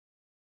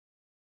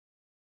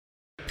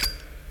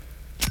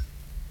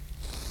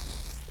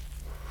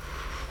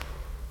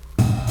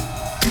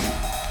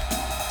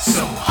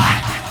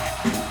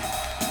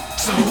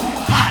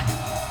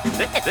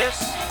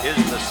This is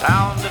the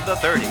sound of the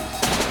 30s.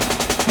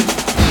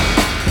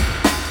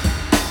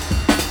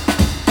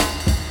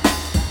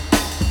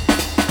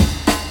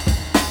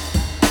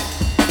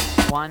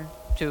 One,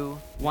 two,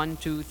 1,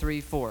 2,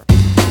 3, 4.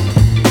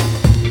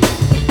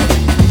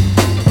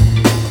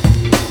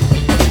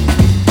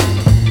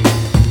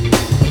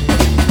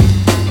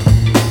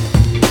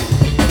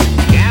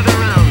 Gather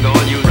round,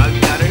 all you rug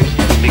cutters,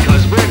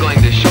 because we're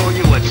going to show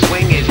you what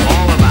swing is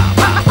all about.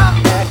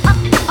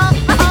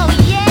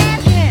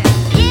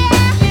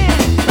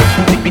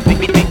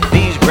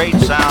 These great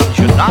sounds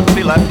should not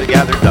be left to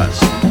gather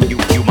dust.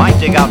 You might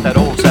dig out that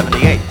old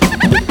 78.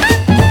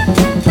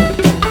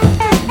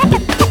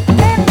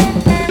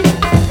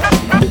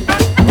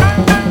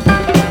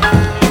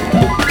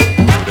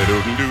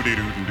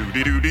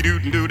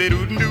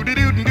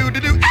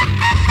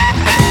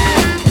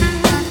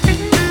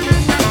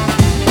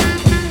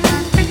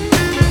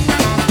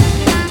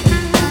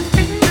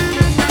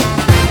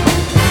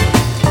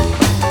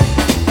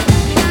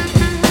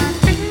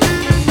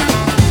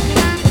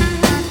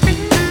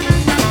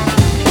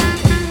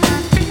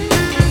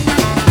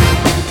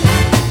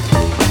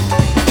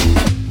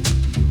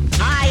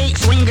 Hi,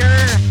 swinger.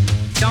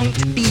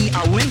 Don't be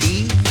a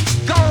windy.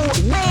 Go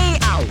way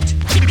out.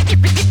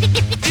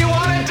 You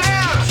want to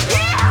dance?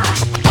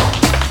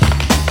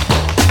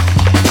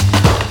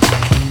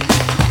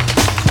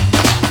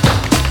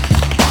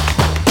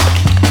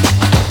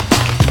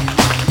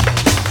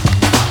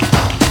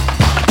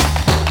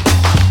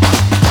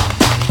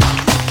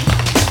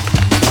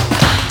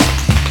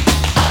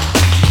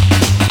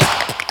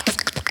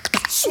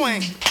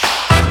 Swing.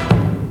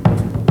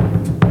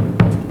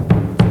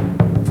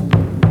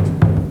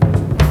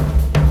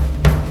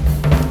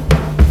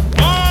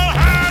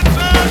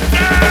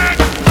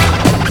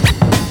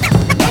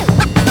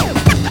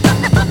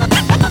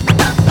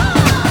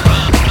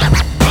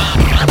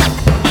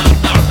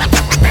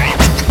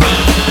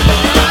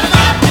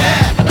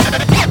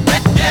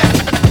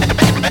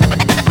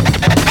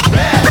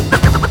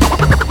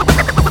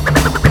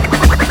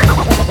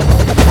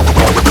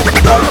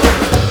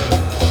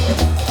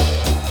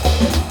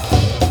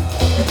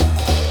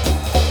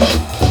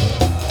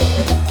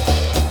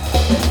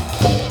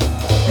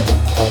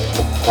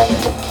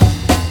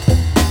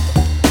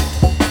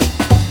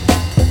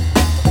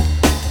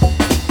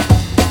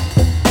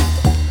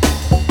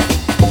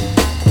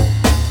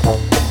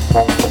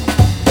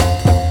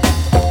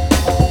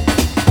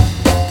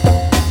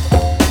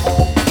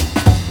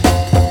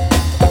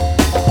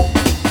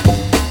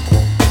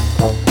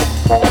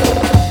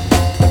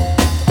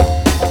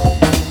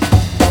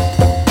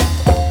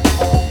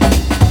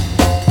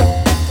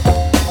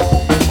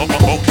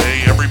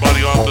 Okay,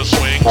 everybody off the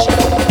swings.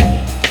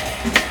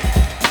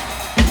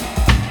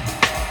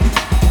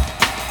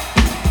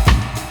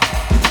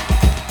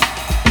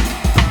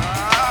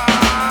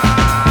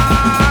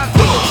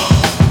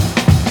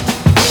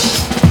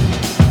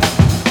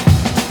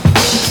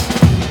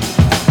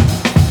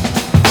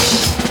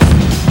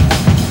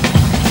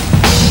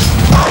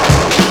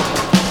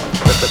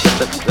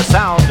 The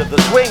sound of the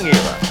swing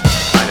era.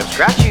 Kind of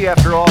scratchy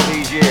after all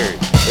these years.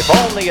 If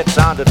only it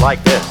sounded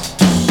like this.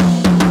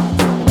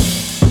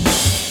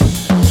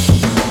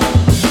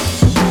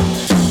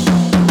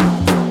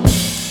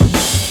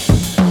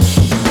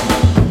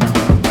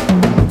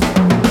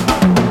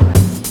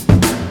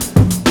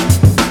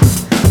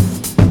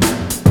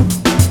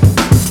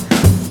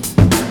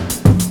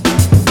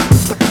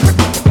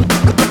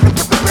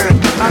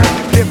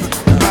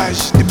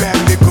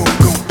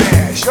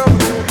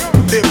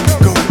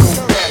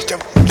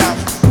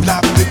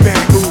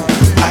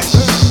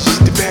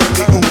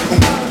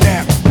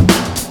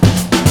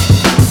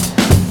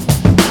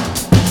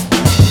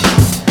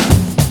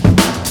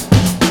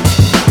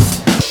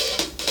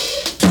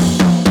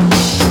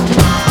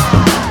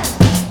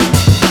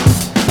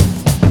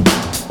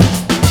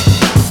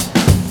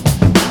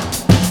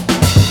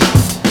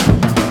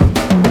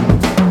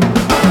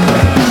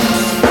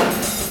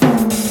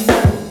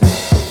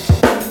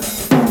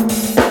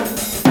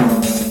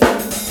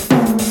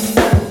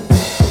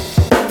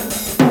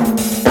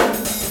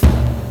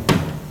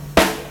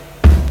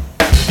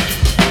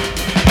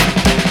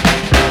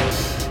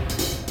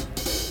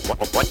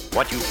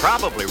 What you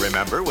probably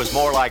remember was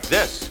more like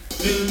this.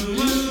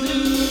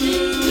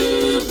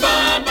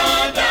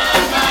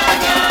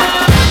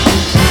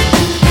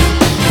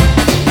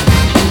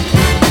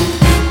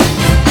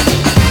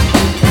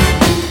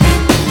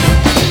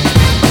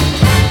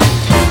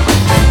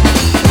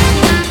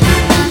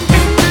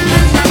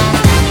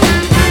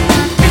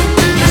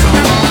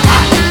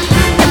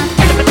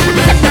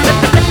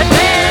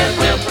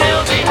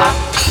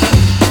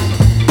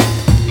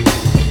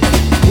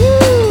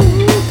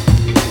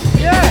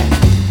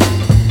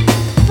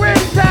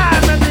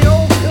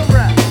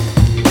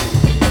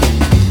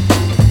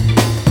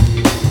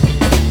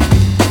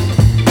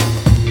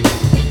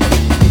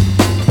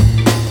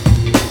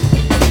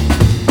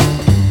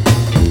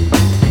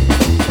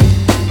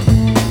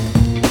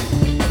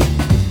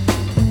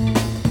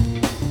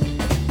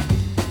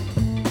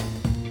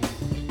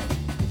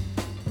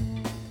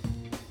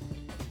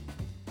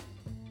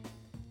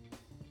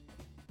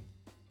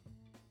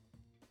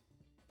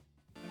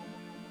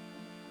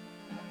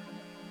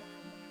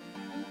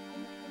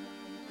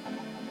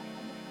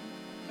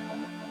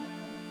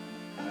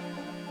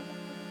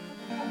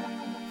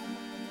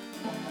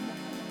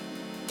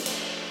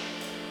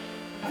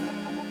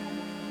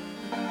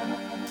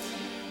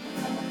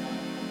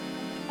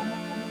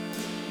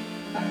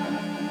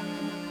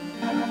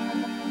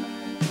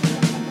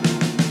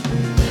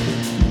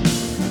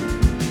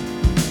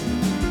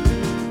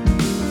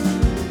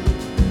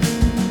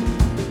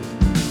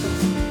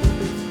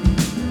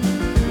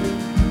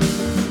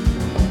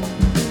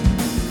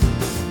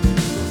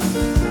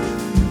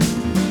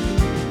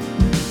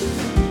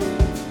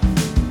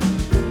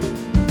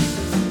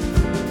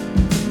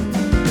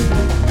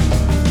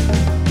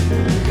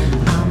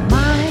 Our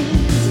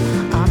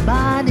minds, our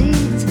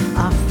bodies,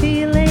 our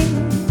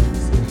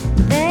feelings,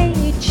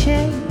 they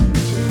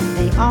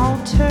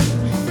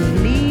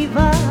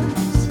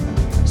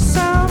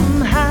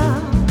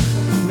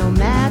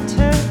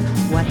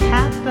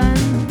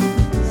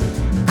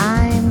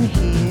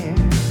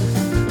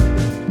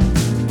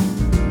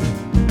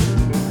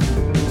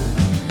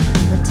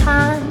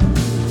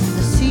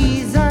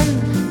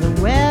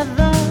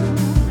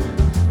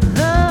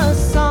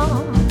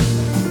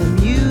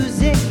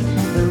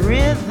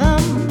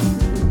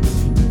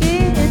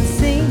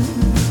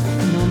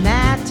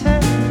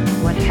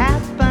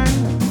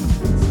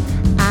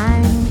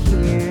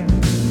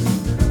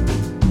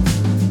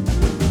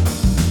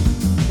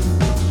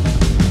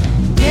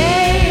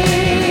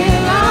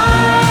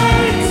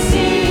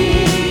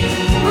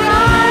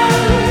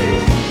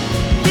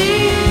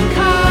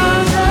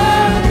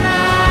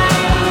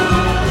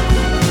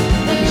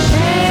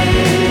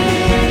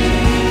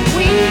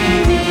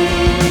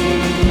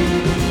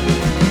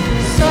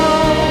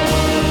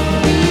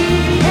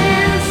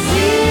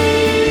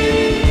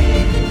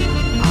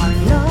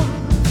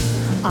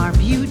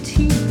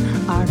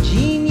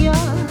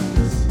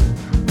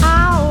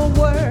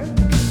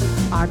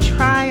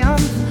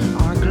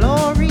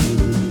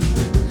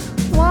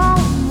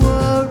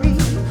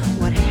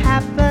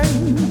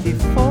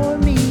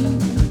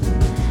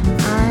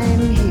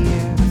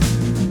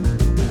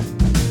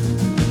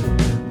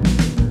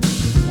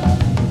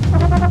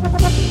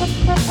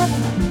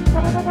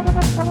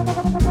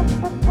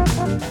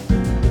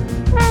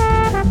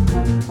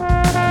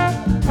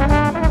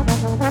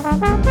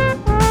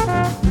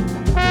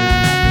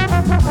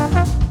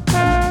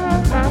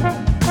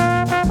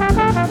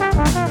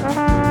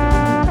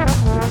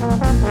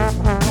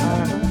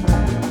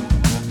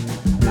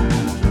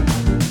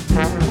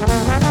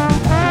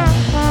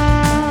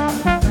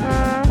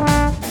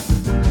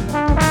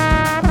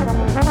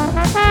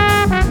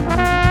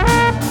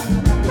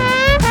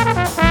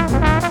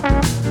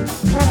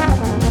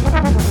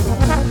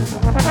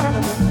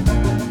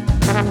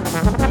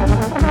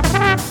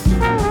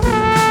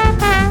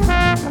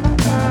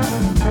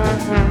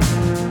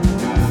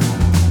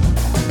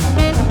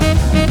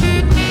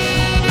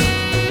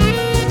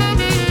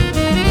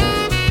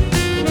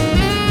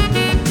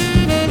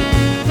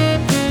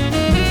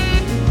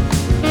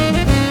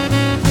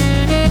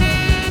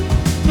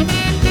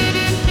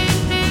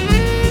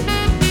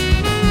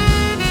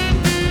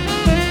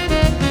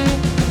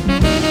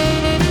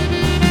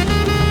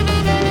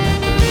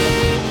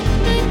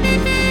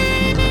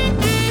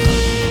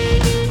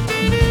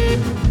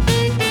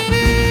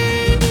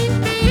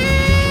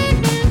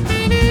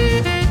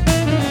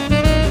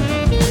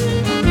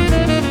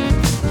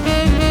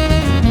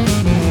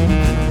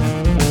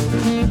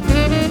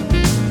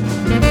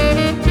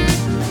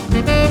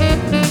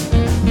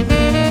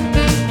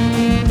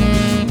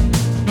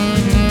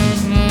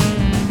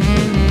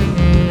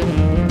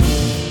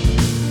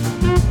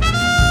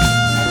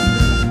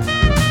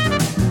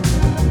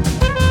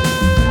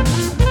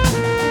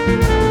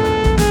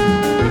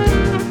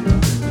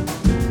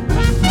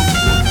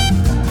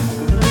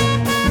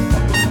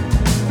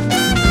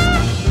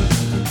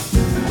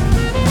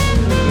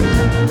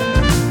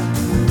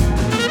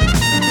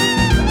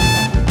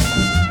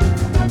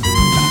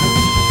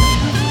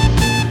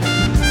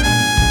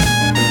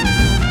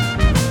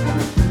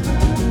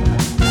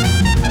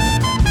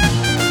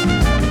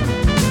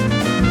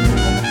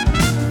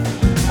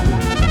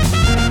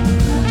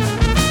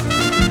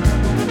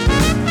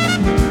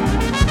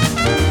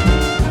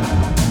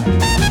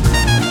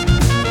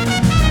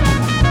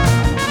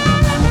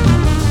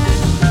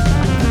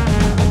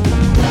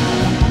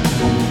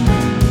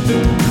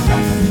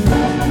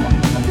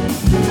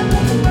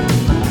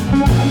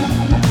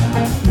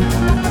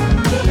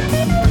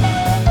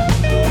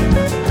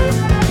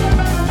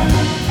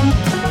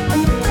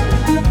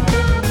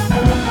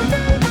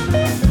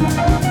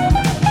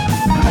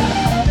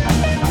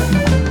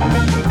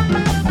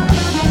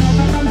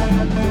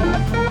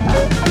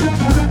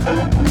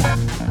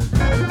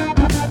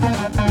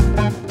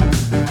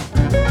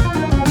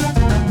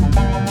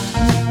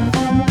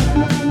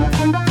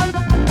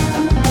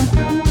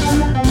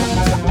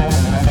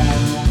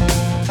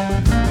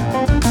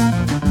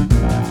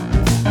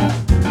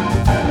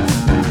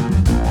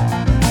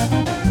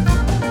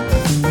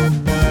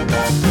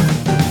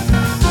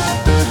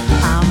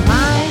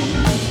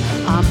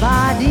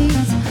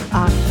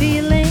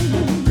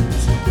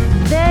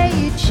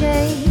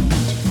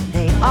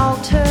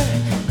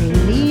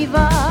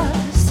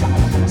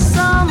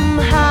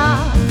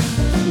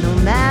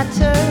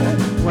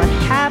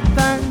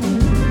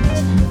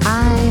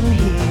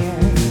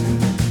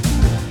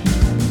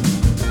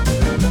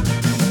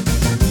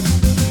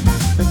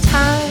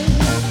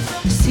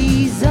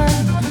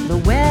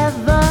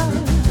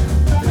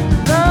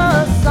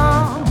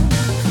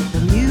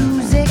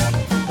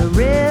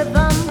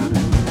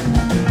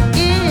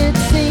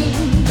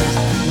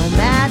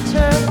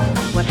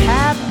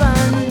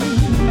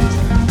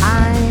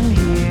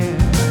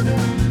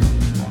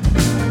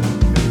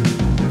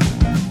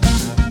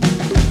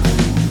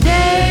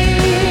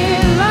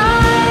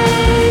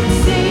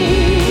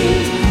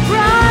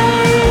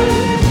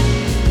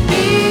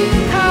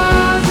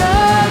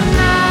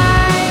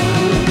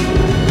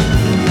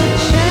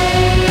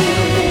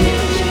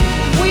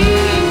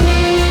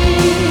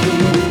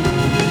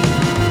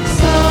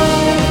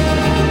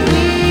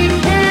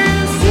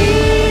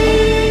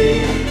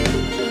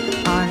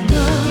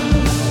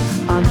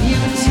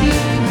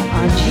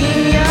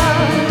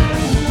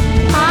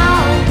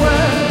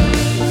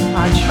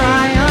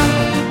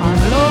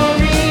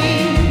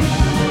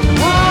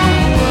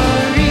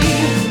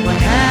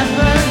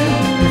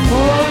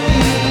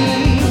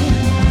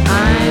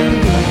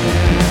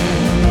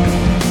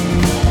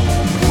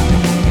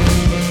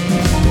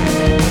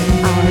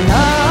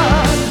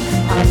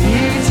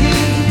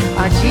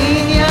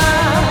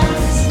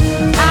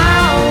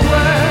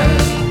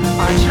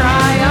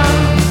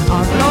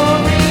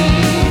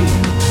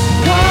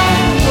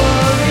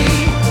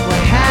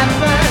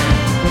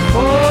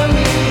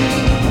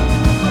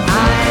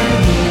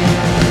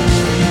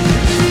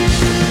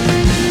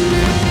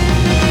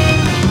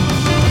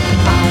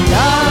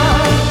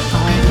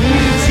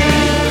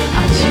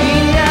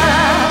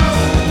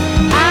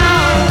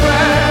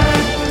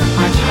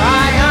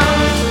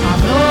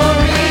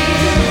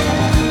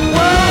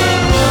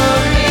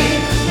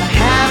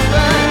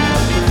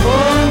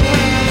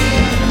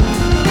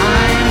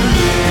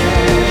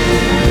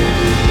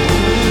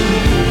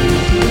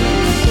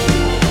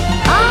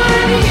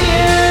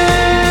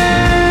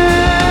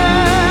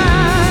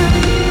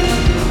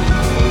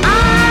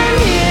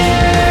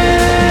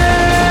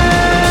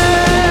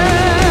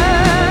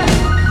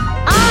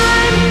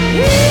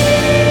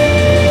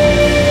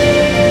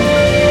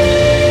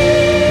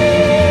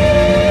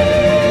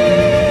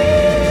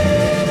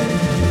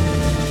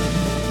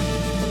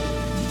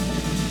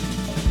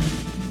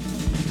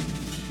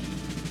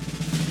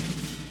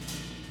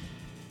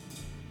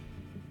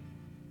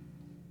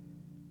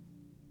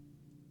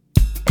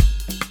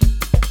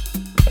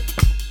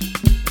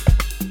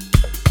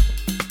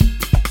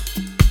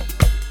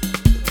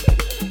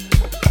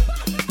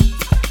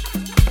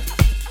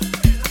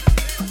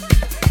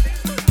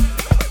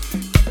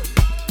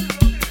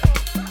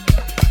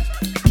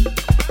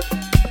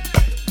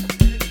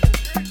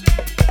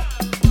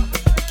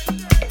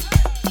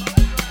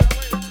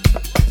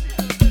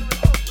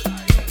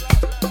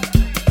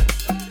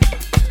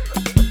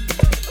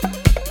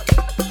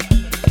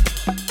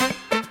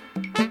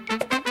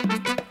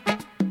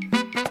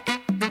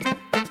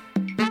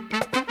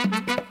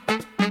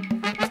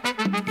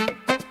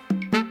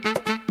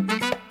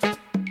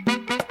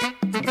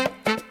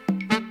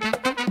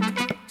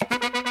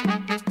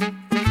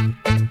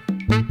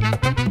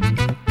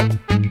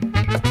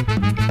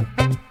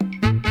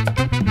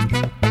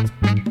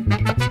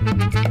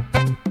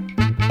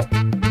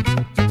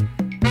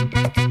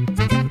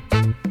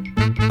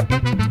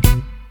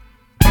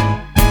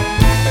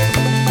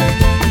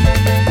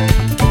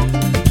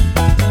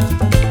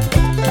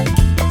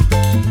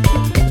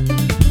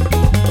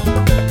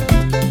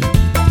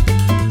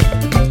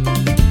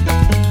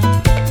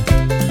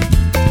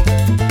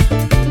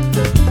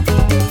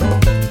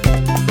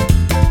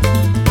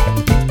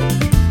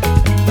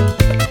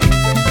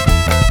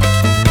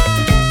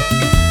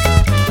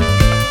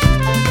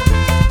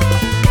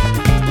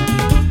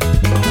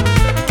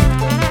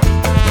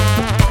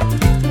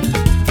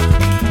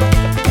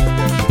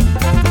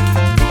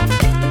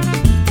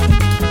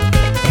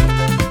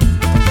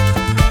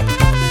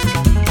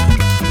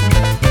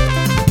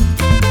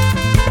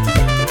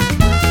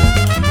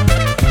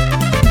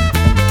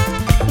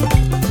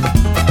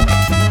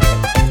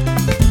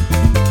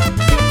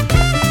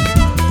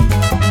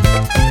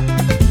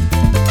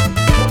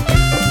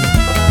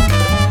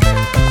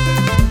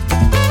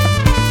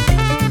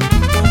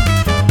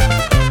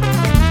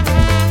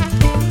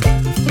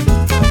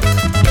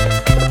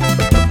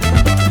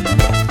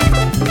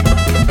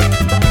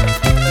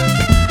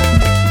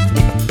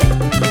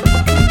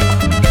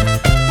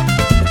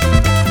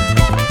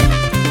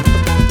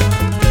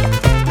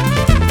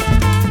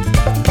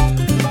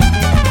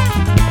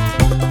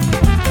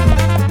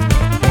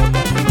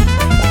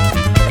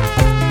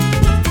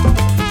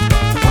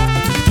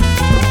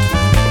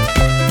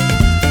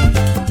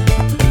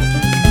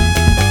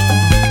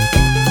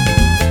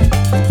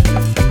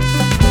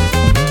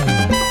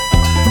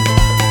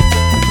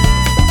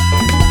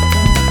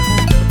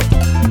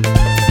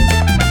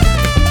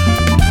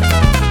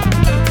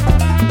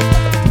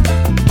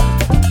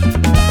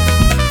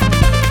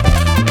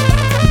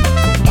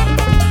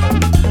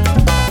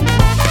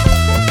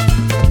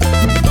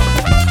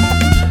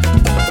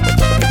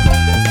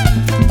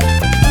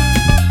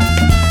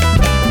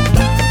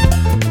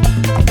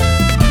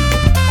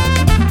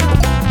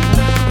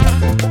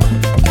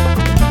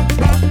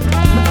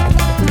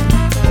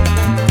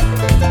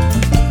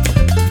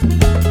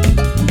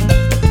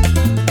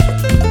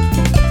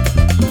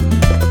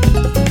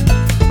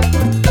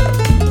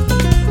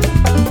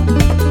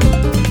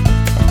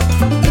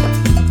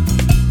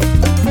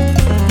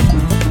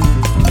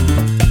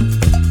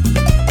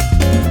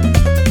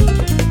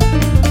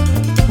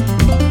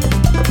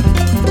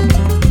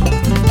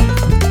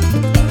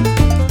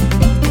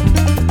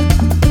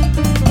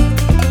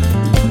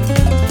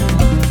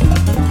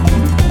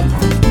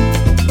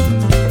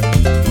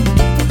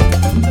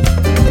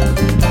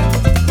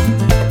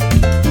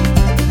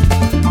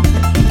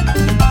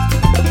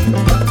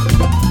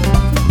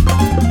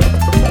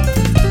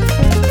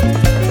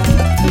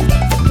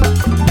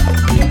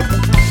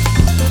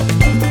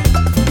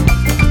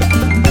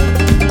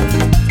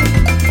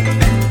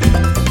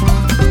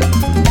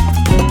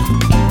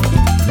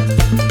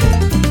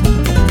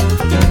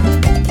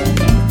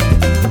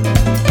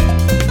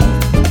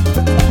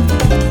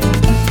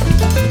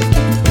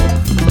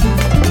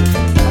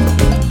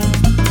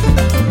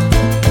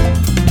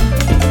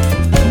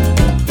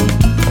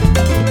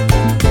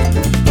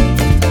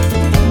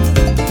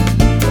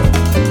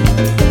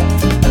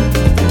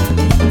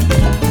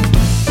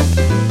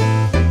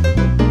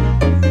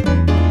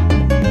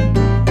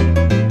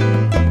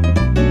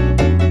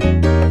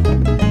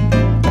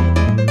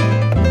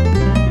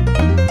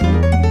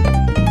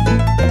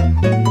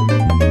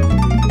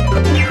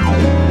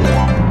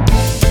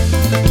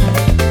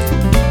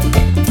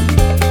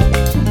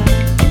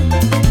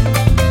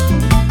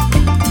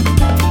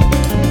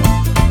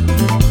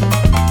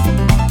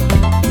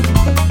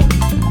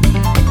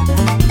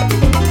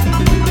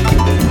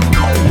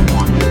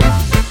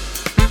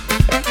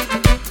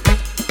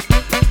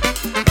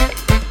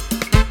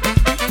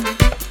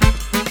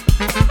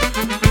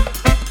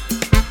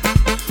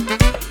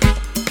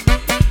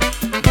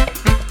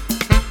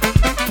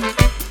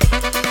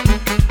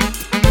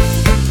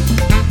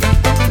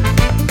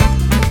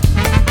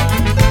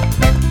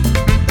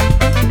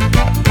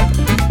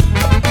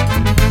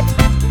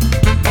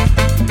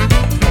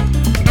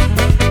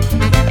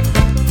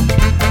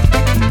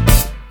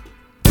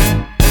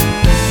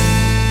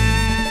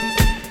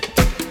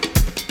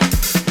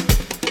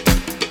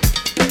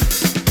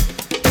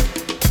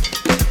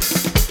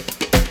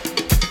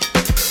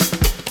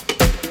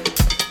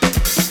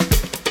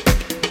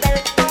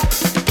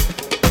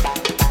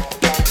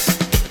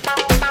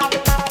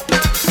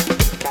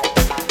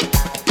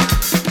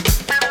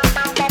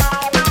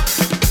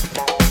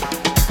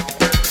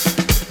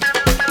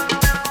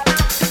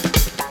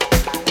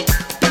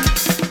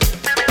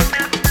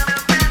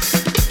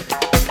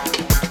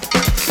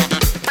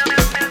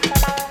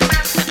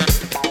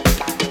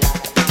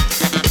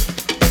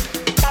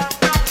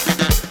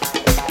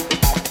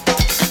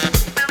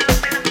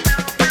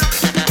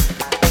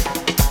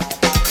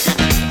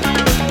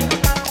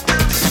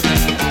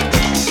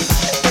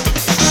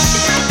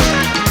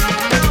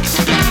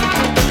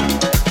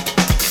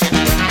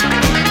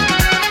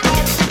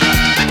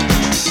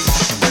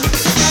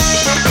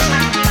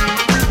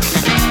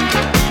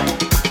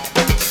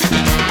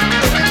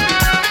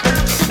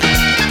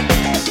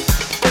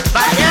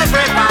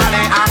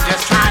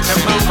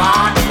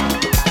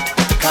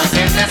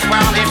this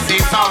world it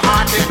seems so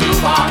hard to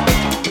move on.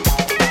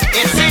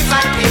 It seems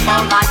like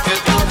people like to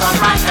do the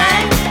right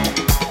thing,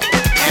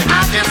 and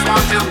I just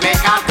want to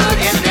make out good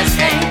in this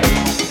game.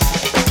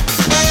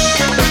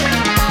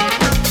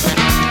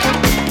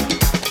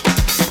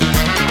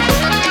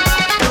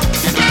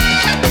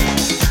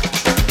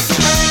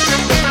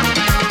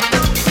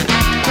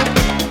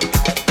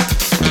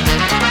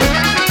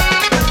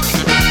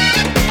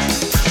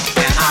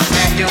 And I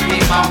tell you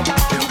people,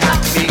 you got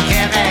to be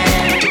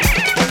giving,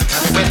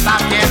 'cause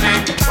without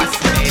giving, what's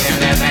the need in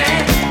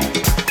living?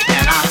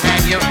 And I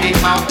tell you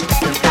people,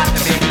 you got to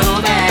be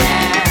moving.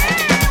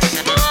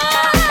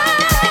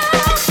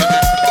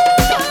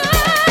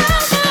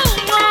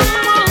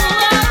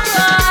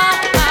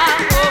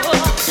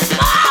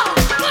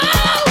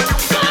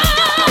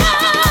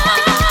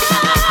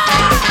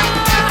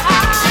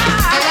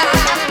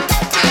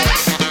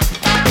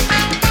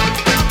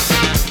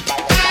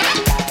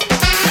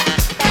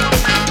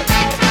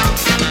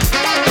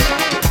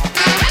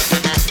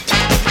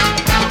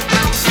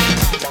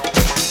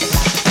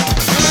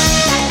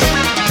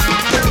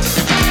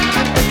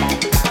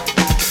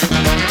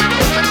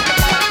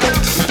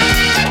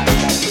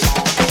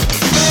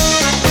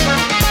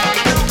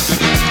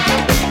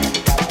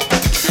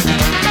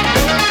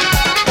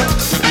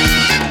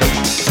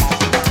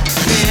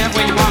 Live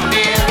when you wanna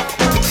live,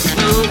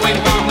 move when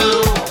you wanna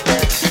move,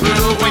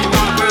 groove when you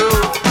wanna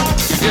groove,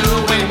 do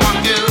when you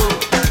wanna do,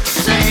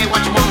 say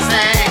what you wanna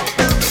say,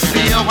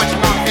 feel what you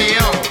wanna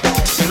feel,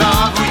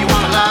 love who you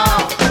wanna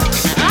love.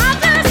 I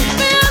just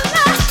feel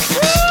like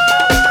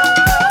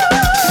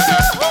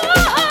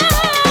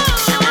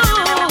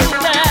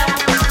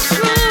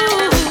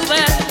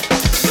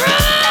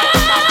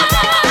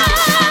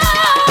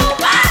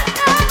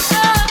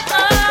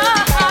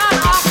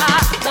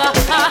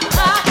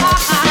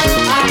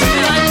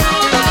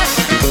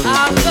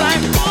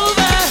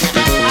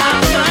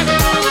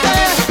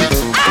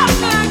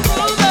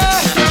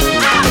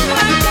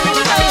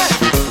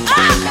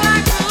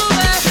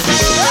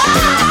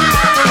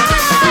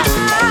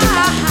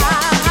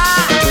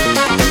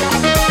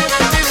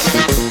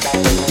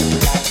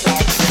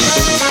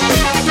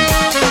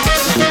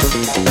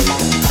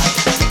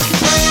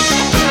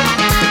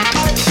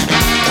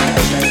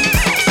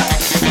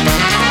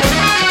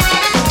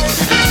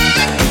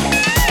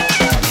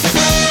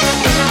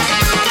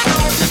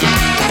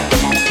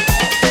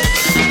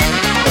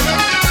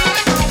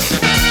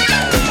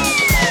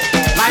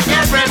like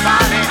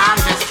everybody, I'm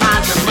just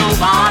trying to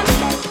move on.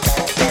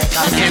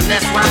 'Cause in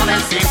this world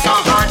it seems so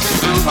hard to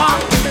move on.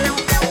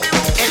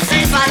 It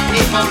seems like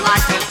people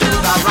like to do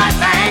the right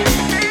thing,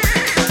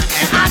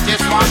 and I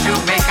just want to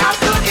make out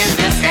good in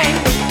this game.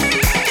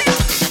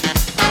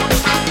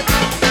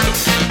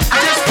 I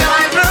just feel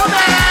like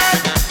grooving.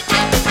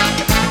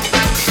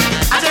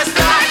 I just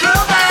feel like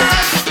grooving.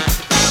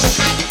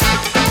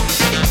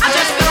 I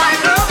just feel like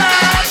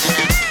grooving.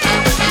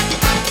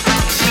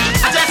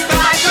 I just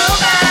feel like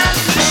grooving.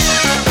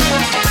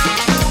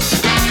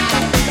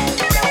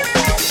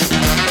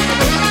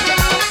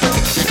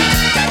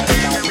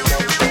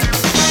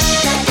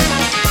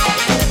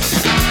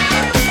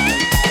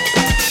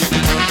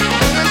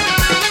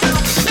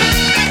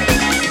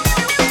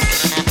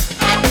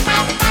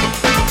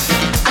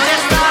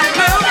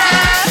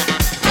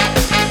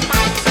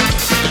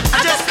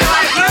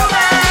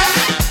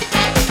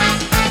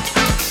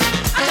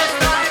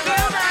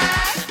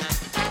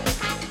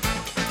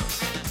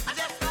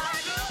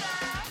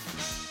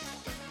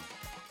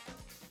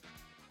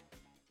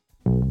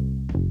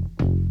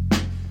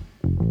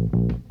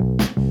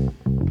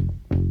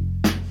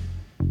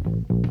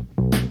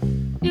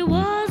 It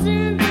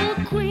wasn't the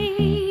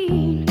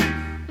queen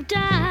of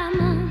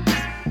diamonds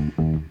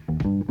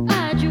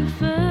I drew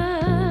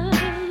first.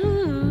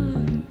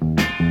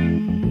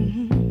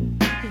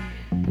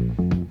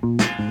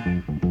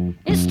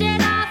 Instead,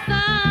 I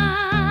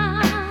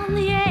found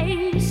the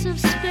ace of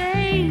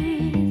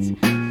spades,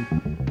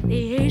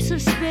 the ace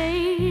of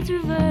spades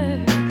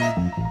reversed.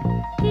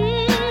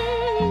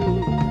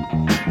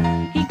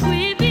 He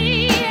quit me.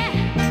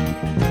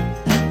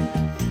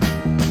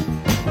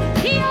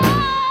 You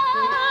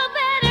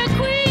better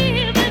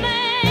quit me,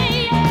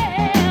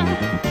 man.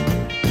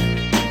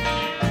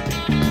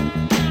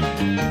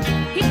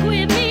 He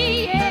quit me,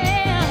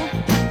 yeah.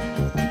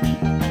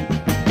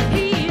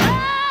 He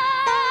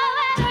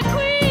better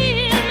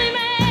quit me,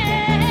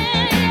 man.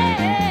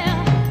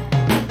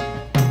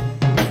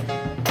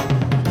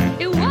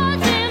 It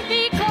wasn't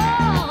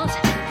because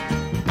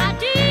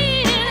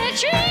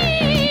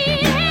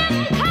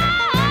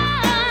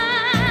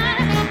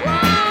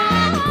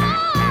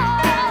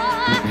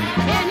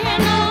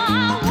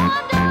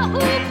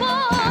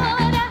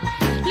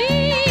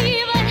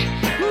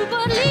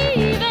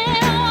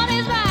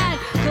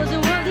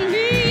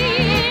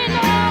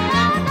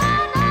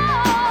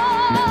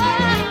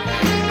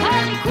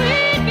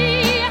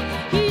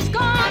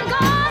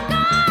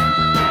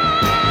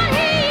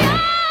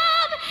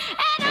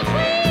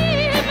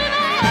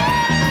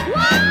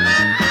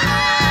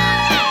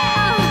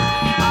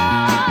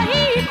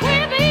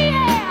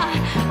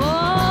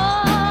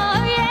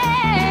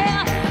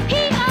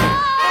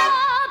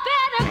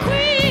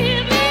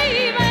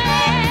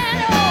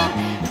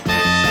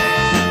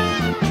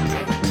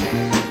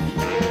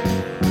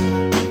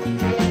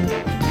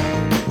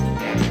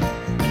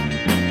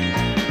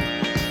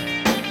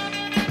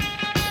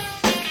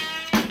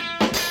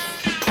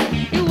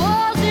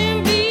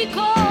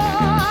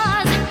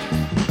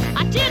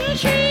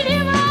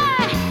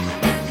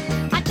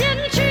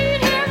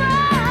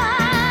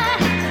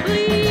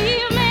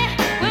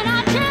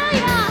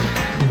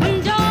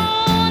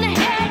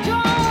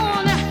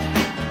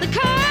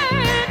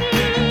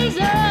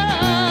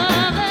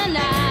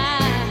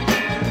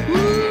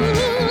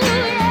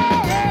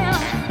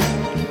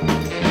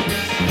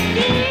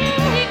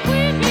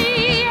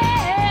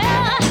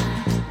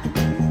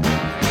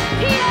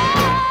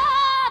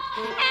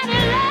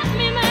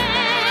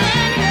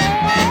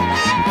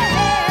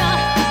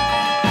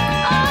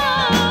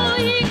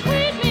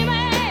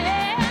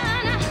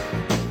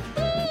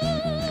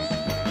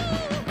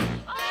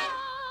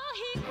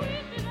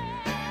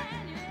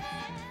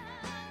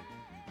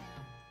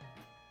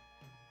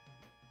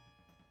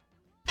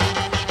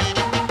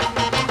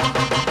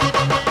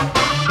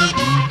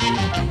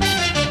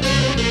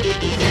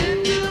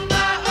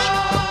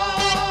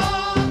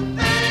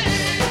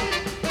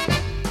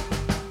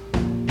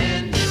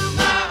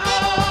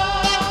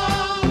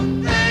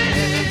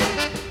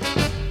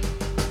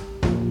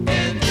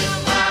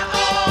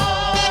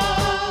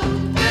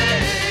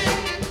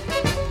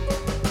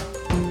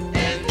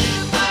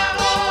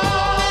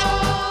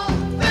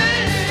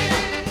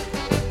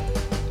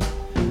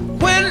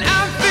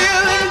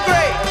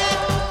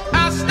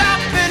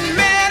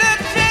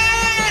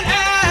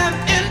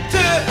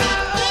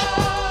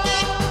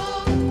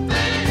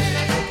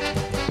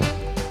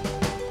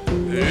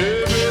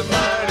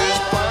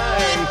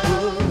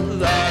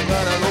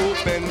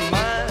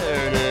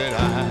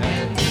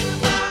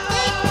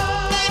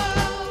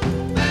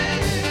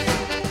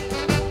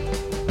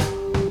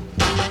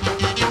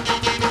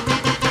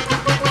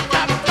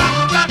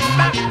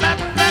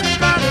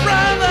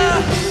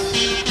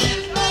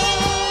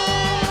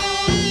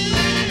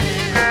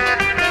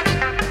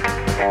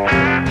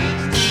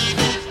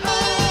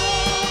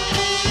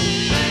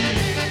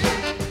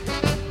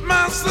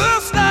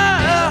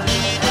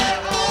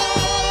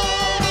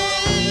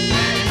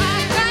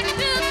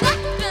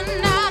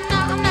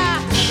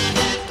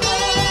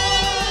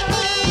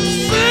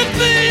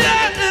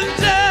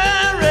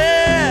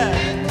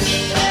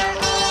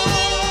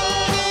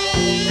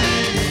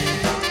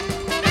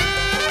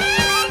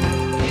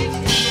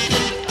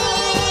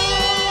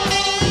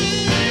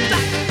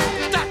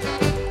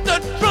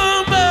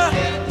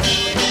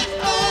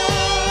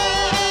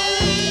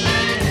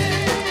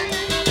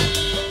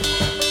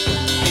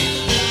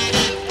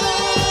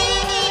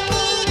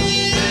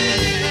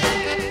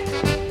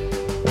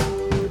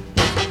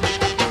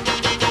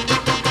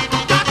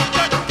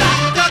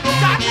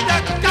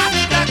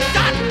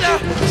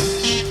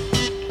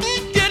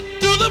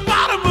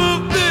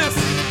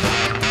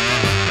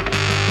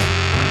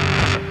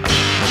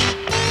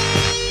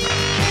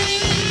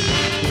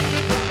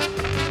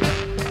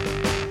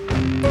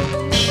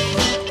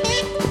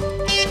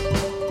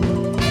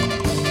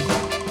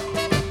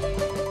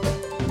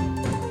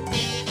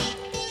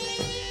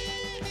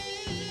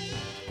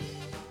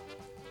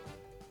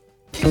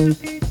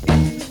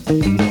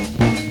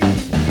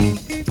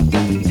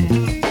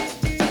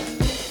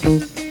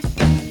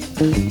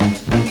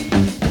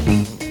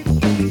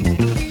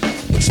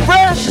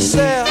Express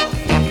yourself.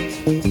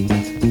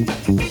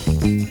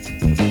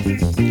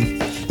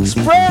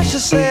 Express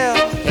yourself.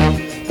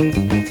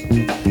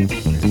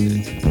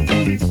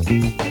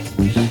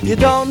 You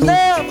don't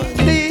never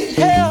need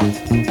help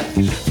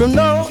from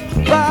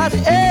nobody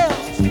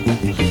else.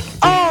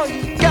 All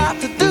you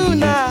got to do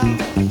now,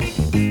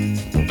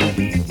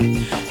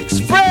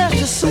 express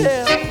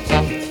yourself.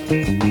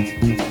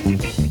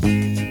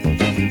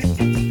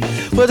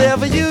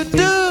 Whatever you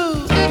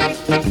do,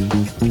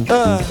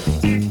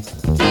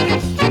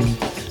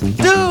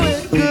 do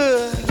it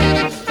good.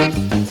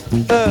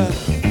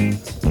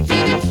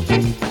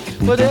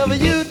 Whatever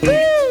you do,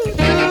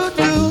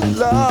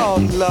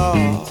 Lord,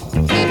 Lord.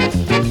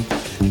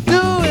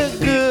 Do it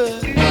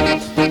good.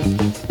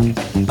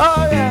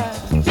 Oh yeah.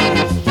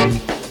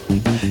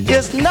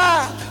 It's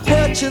not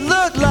what you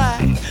look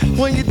like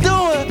when you're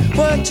doing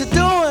what you're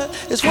doing.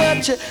 It's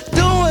what you're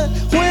doing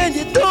when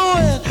you're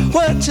doing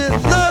what you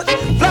look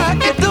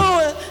like you're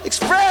doing.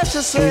 Express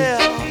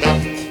yourself.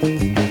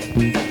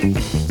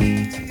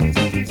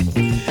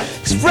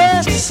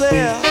 Express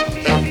yourself.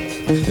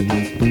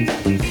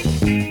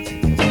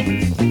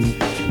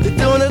 They're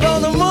doing it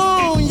on the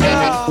moon,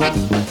 y'all.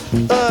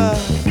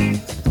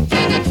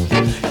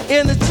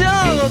 In the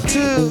jungle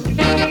too.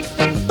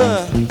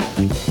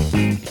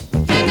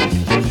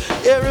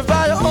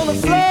 Everybody on the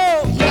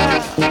floor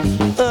now.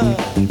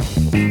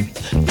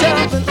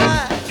 Jumping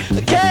like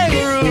a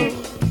kangaroo.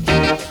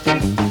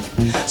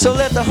 So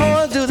let the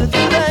horn do the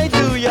do they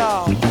do,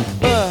 y'all.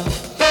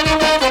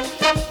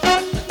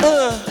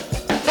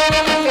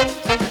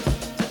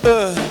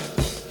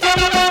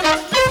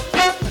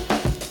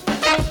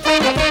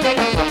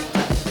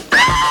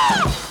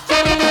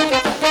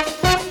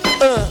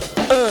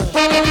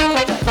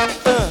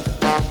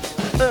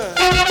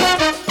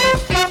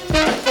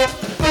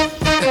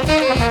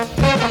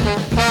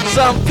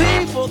 Some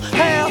people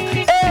have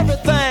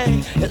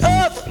everything and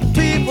other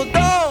people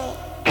don't.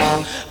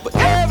 But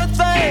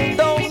everything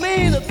don't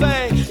mean a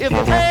thing if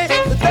it ain't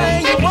the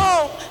thing you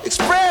want.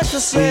 Express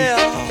yourself.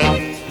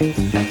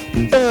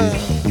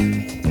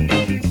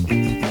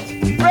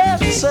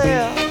 Express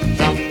yourself.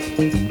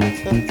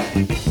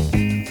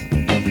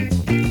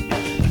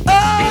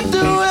 Oh,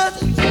 do it.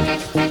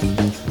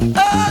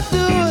 Oh,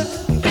 do it.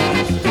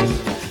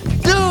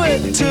 Do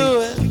it to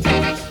it.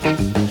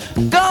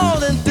 Go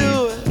on and do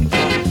it.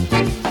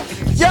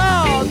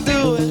 Y'all do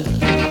it.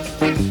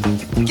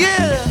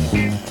 Get it.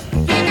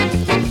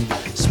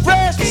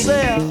 Express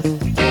yourself.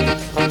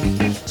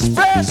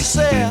 Express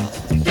yourself.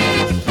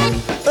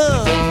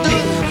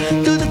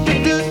 Do the do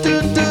do do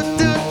do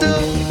do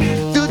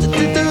do do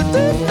do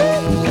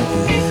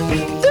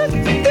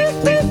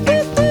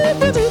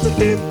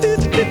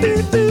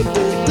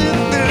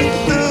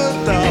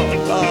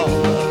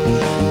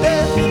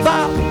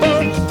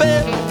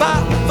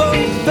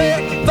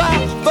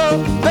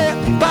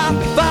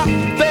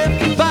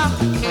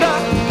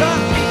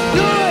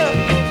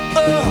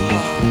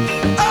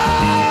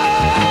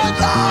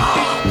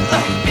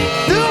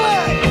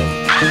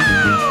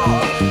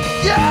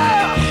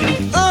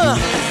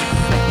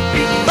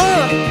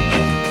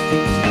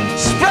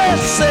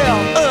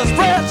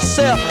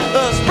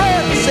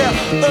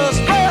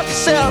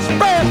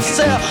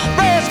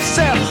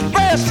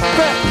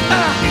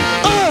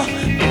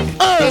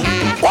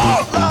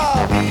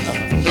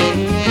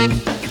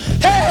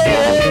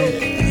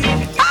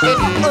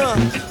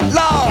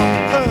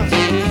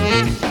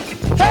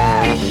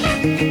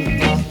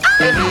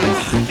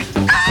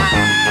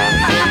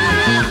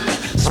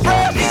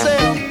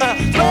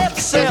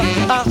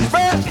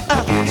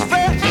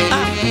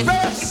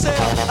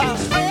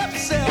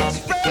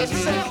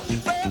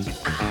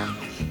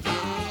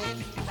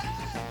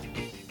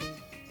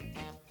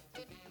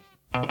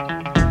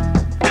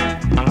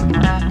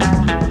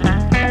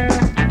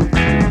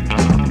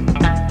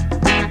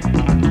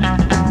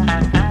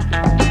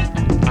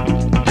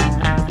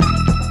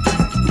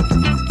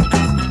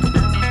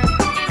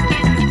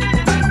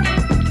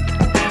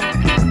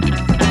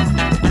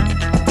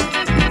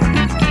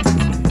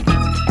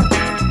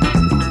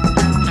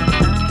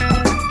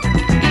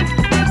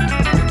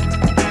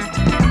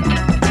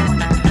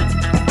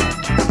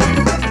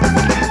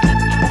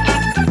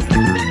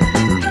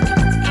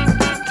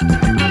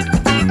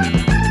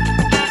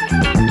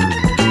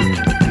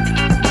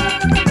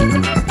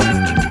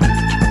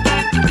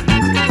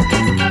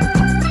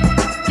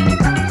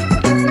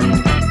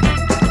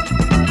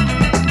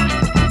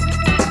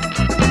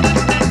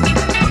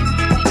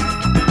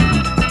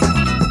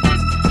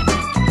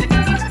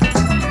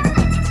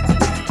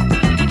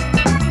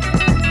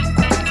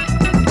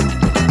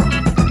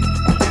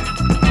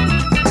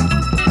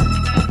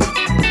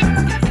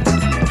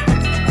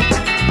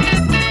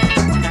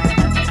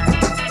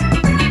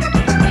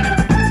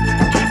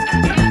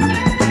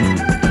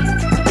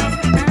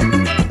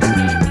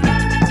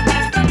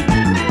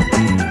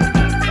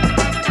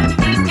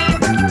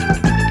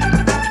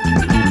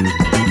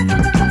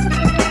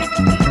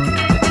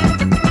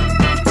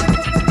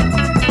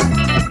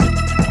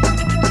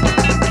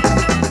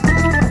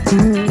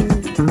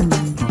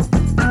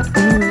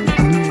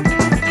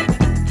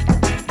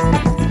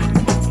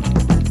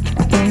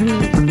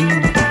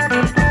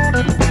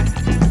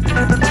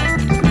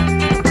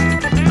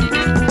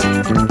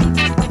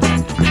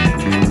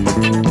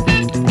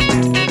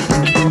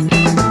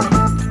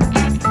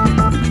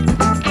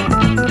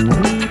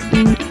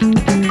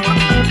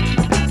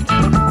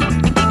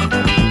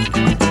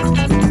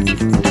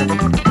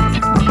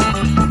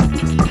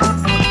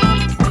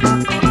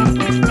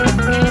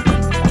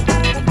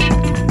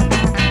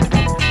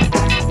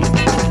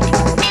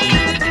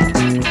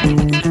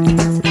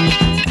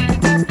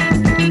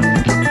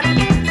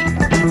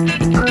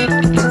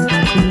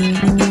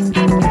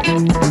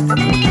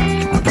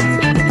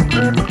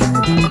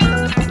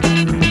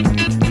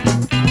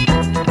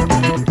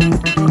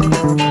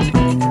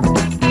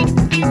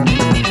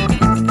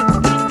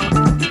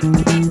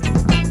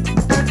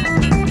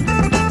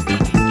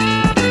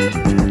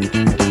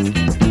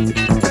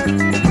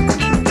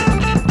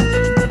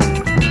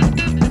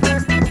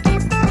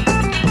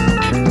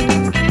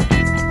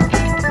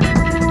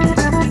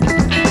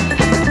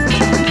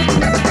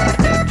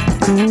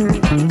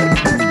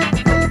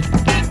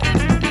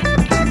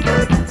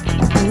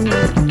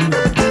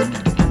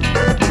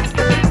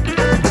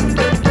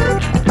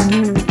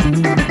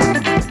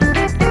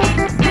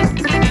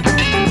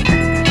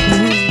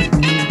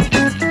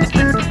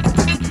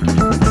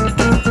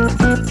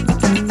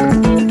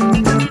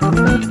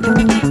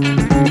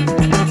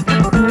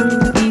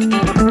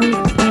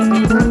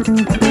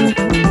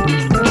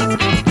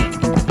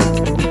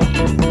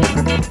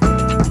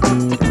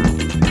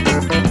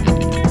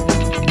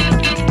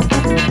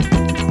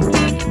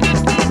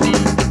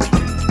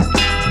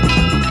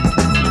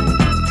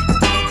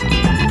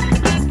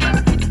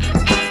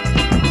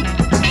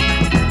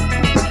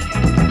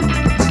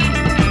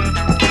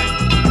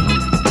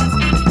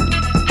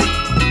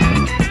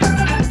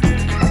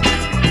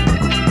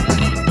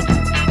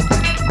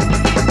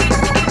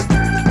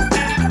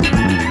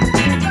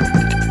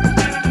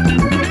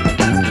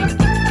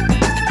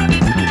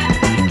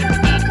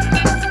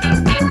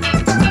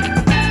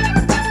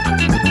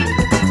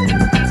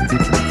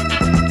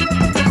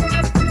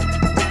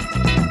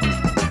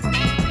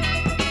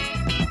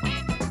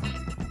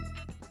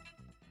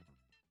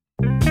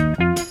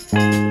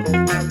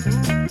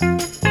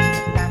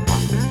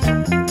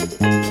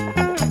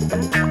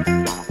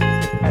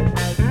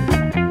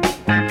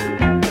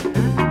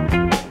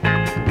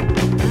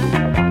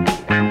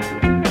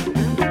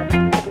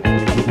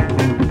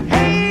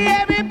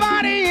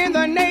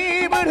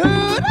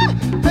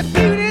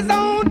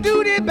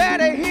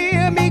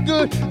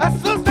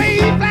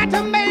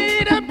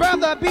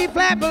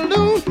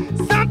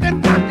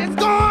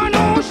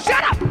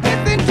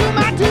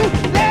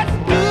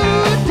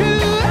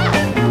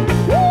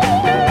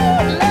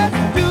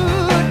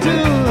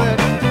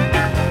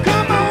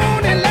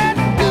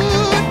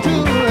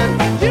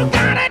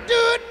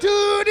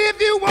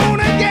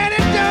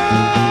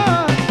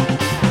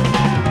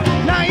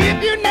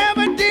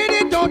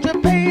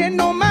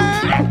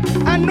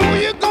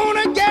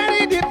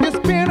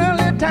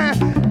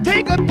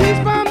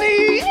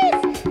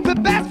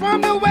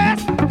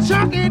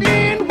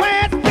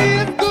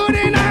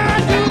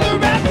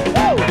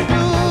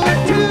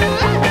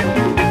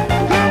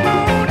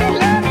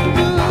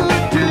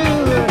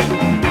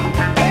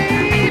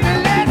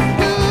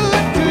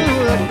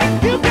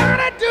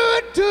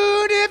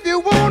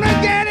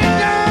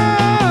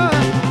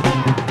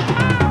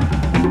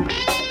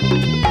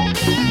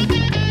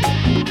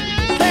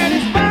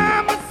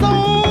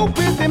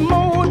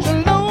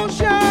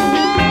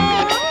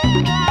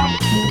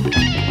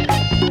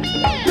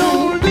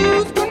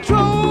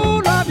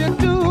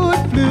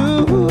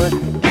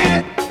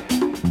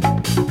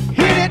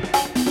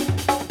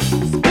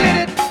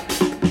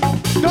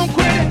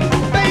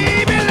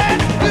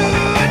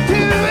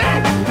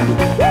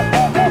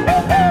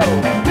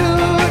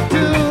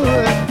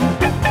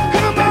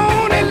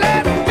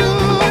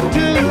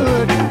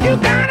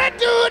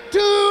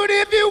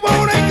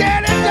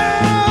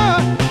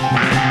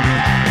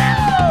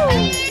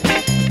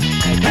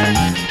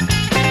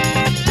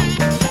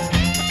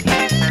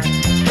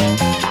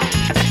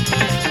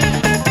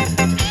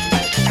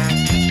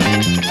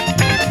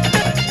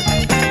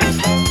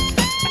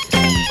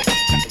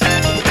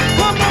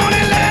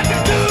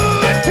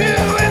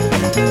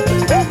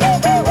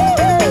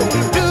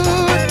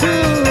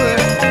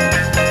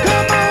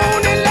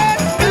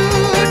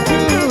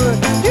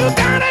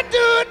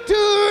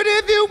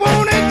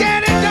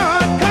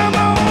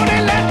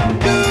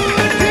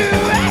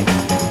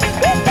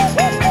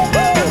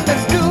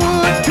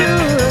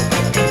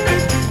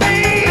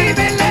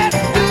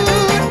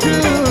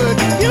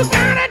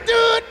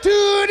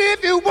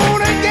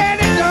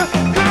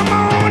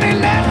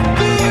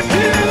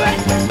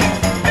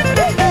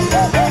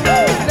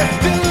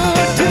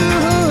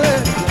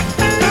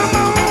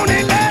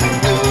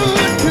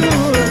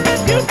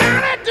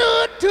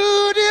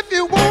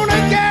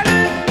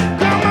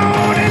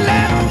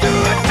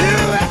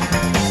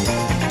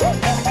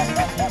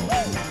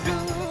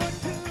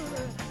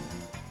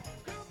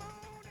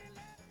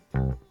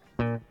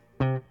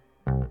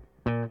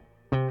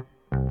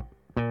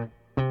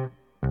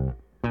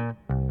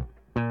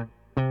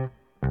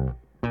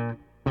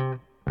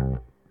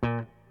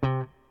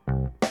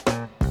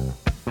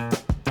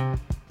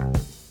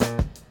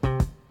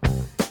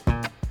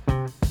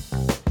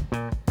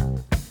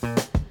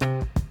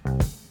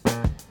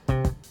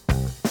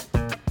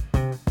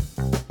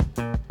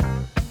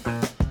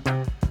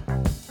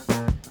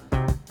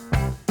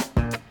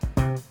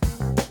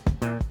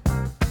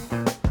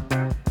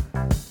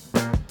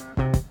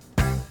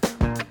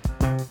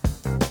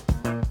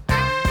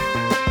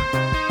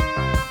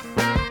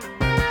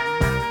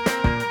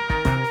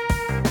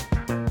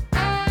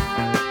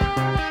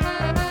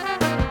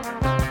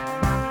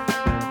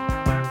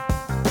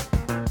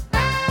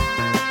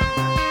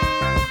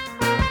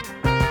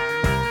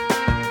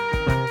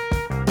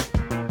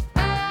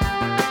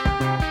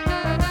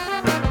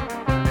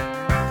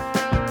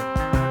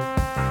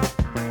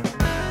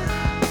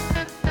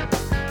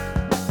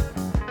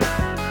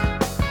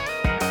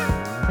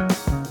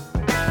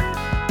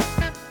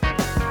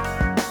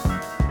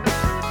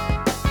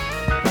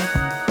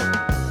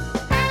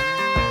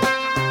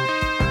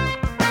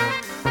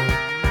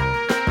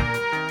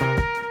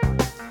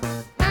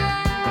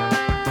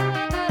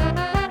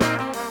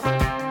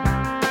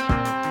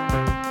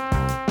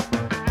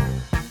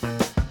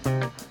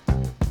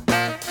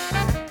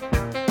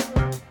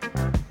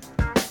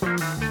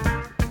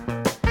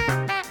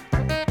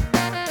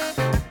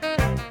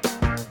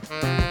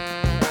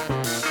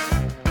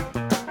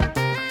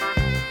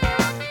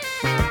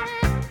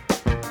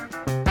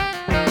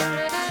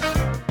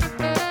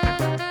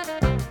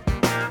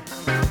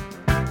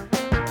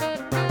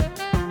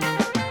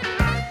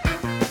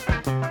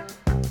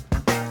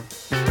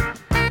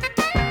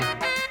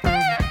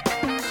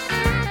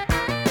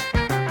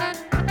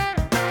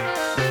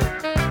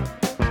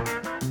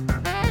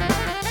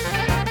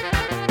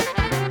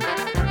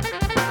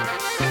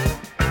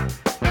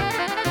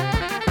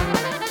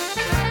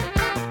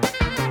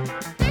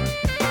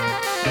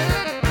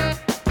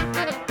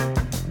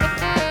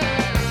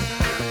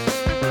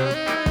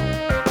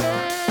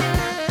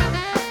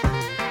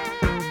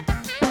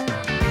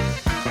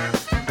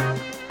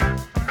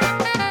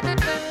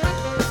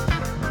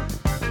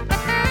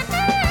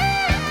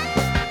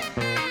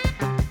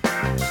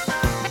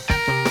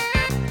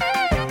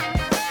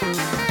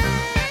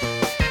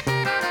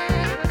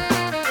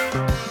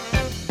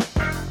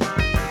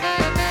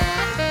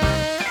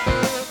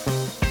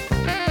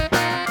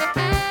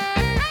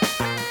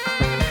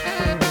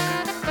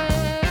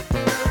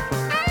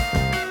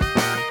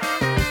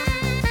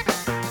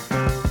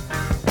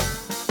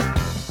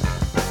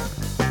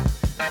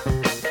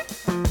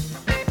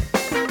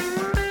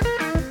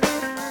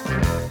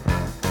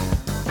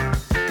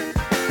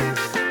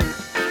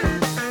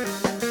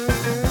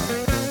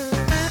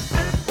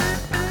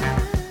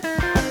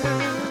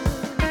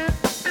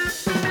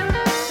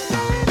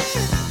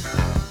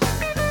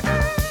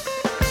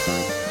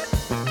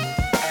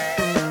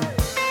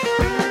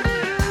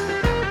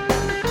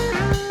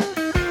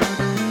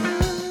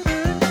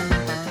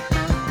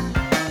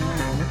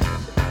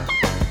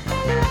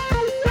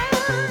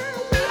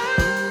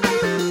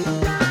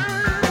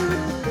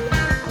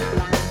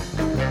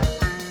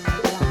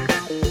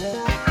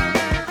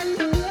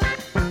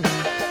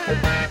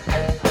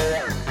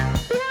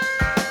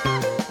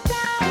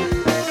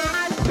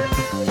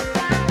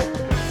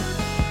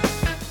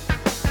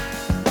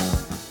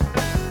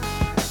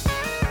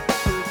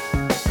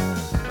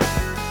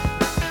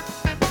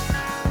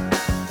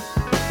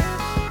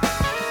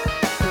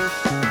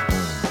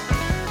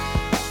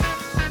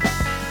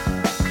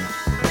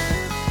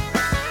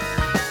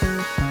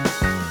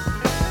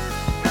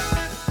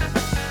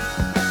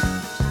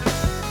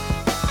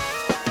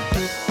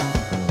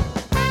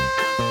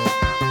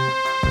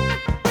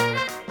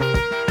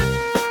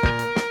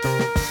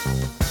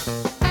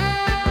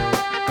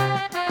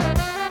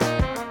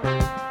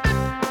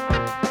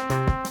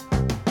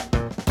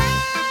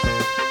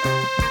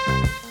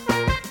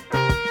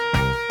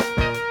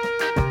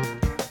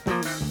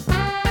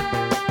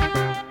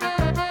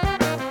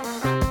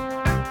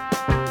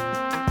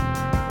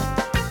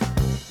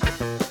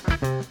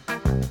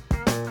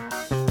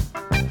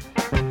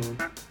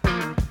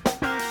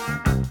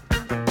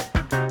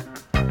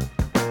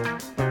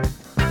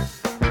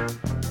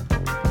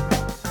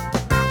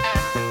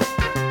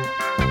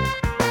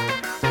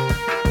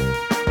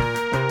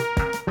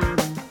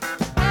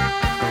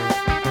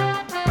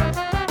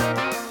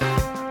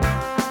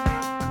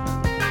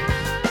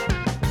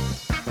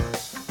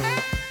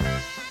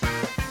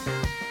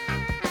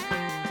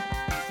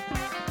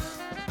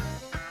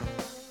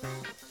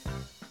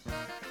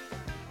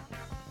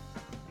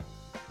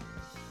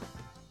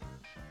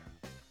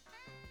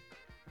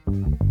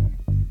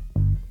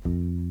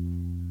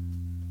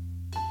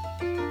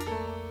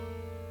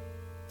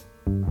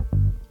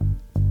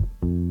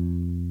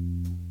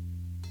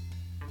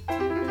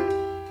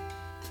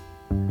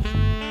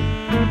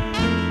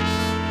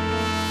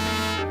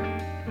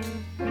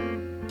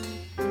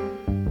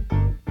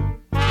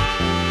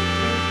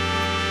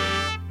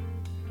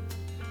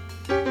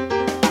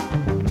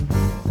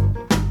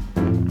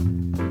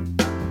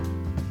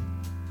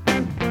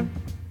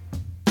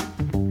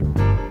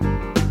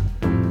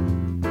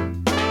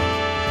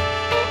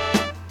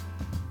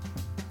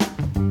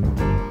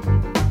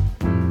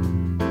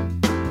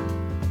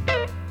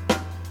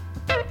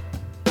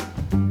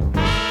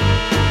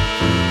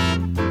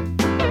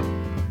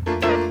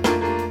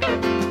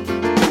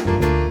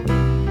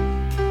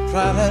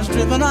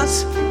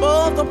us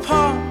both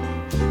apart,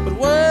 but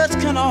words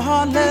can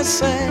hardly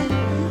say.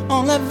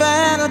 Only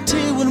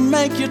vanity will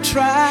make you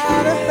try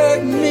to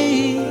hurt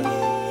me.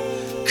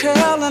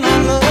 Carolyn, I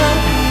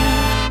love you,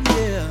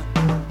 yeah.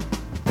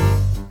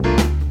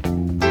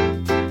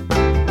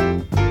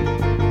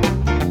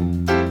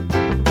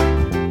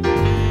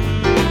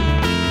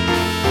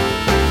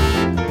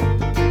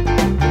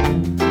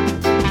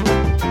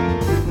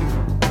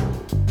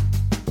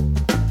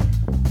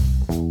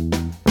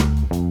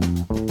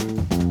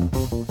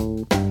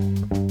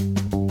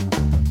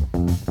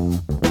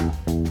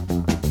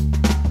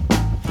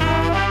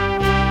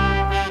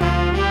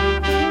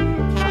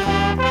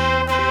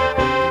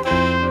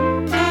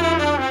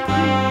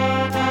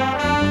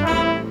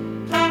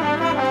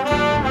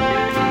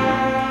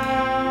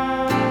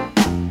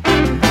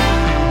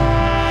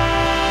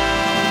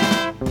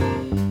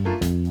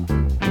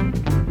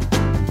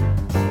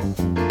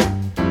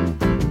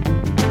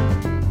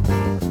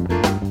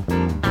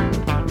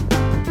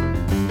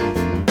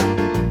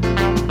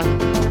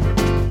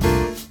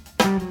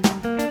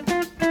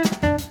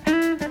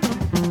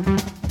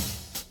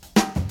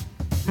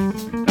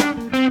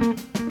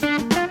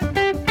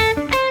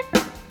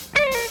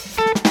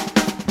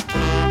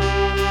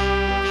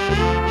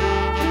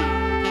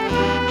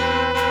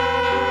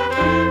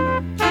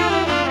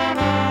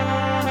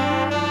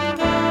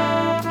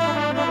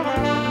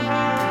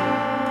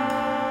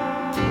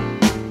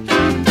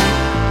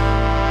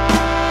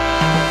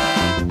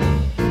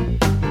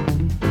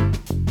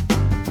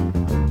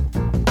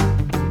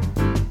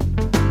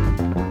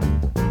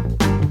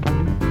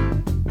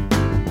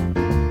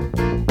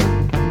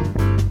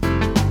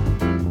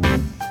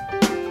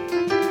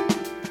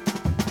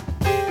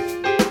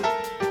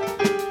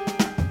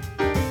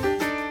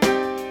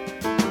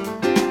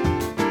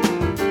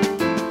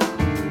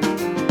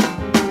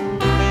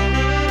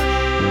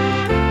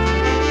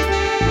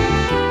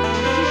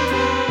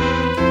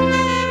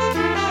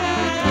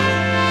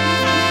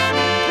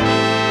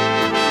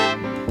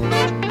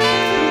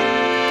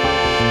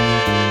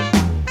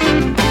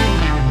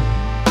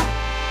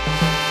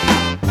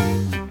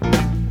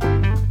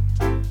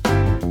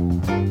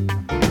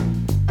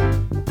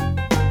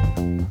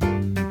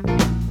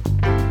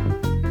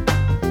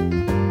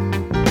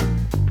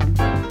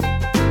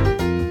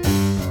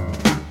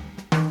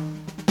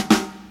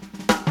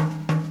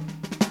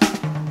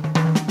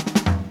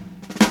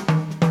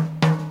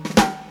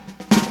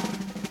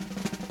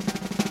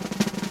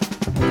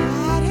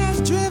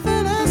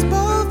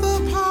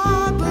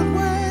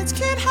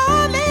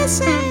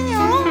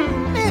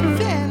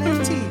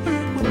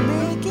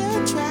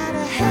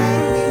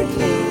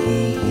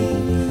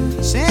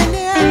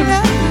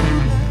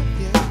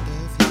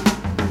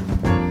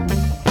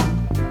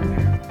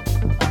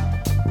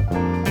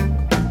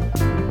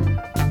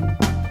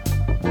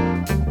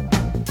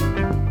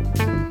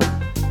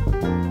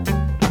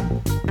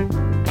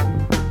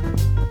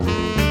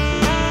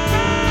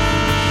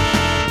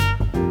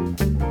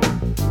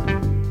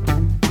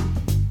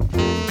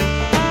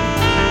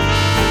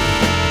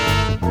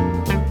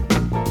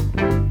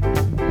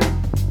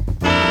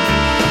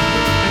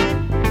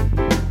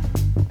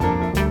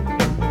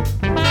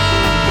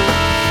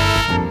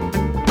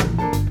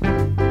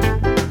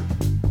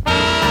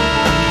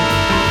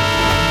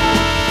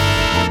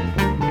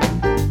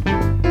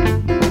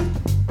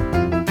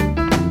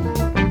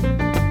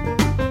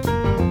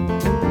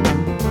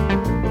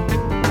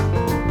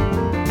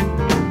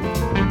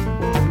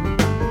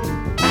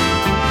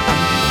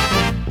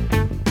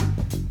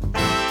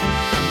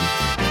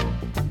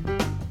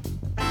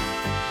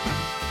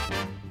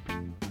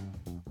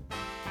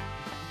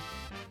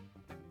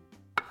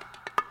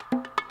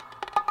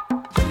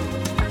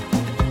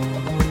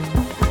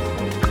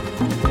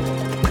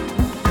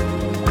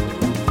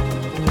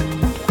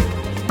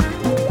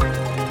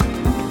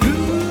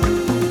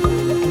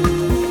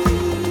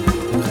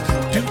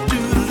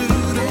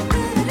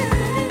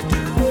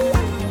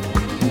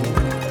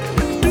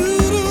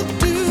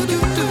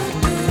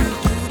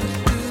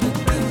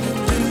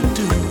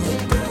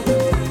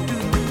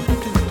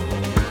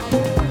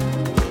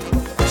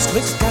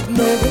 Slick's got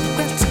no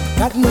regrets,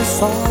 got no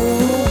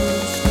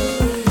sorrows.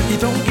 He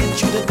don't get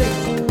you today,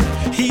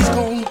 he's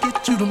gonna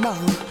get you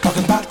tomorrow.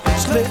 Talking about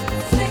Slick.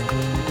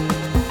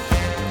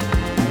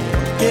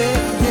 Yeah,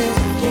 yeah,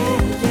 yeah,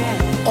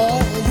 yeah.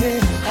 Oh, yeah.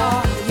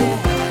 Oh,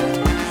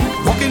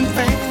 yeah. Walking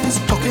fast,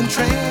 talking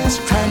trash,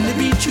 trying to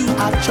beat you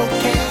out your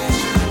cash.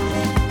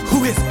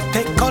 Who is it?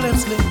 They call him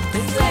Slick.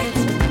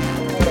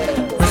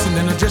 Dressing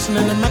and dressing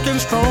and making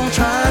strong,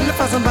 trying to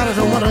find somebody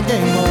to want a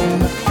game on.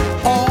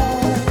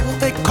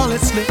 They call it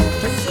Slick.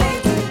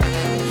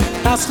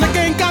 Now Slick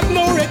ain't got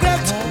no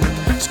regret,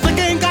 Slick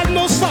ain't got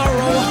no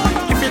sorrow.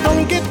 If he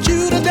don't get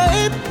you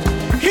today,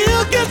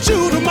 he'll get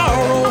you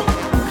tomorrow.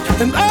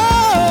 And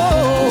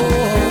oh,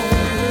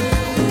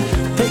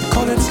 they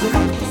call it Slick.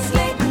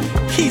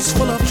 He's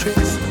full of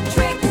tricks.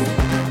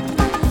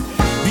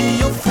 Be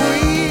your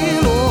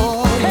friend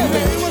or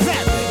hey, what's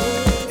that?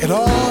 It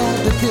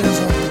all depends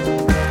on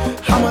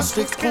how much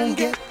Slick's gonna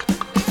get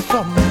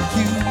from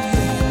you.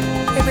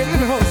 Hey, baby,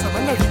 let me hold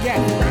something. I know you got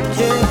it.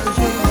 Yeah,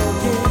 yeah,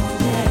 yeah,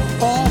 yeah.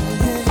 Oh,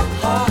 yeah.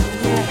 Oh,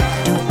 yeah.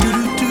 Do, do,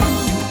 do, do,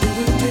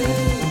 do, do,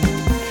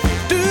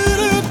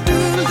 do, do, do,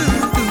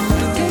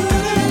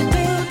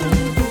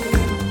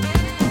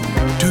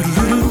 do, do, do,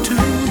 do, do.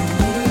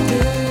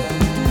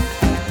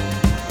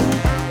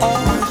 Oh,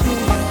 yeah.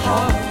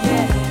 Oh, yeah.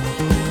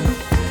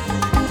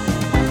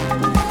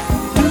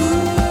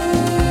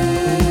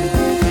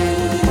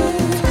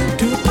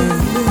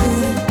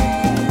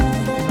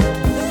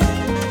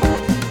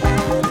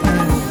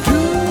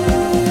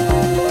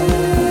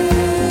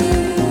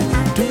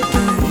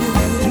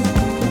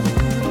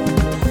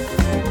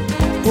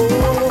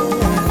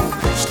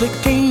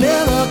 Slick ain't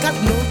never got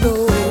no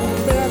dough,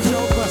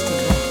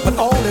 but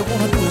all they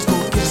wanna do is go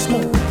get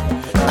smoke.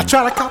 I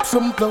try to cop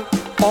some blow.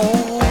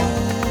 Oh,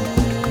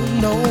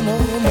 no, no, no.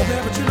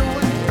 But you know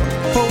what?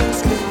 Oh,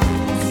 Slick.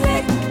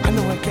 I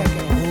know I can't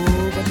get a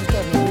whole bunch of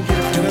stuff.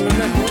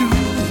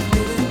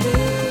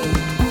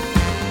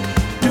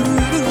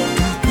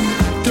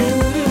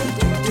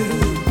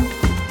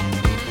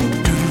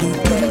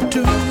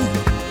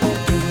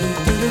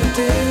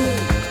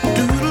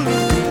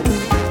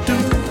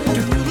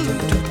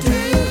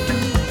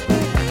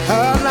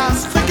 Now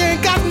Slick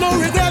ain't got no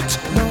regrets.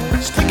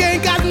 Slick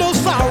ain't got no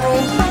sorrow.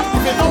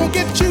 If he don't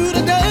get you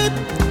today,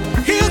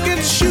 he'll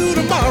get you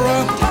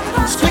tomorrow.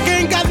 Slick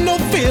ain't got no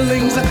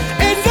feelings.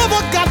 Ain't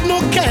never got no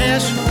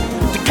cash.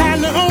 The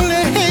kind that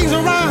only hangs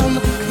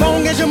around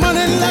long as your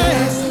money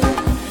lasts.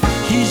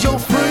 He's your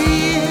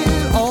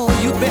friend. Oh,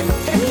 you bet.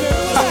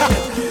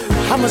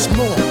 How much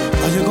more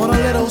are you gonna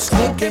let old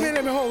Slick get?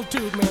 Let me hold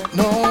too, man.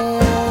 No,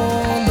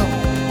 no.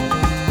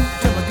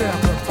 Tell my girl,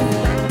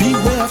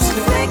 beware of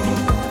Slick.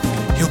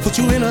 He'll put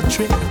you in a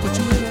trick. Put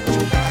you in a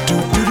trick. Do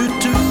do do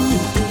do.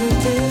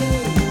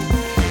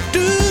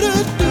 Do do do do do. Do do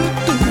do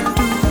do.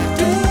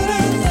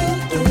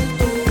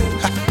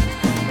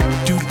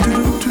 Do do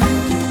do do.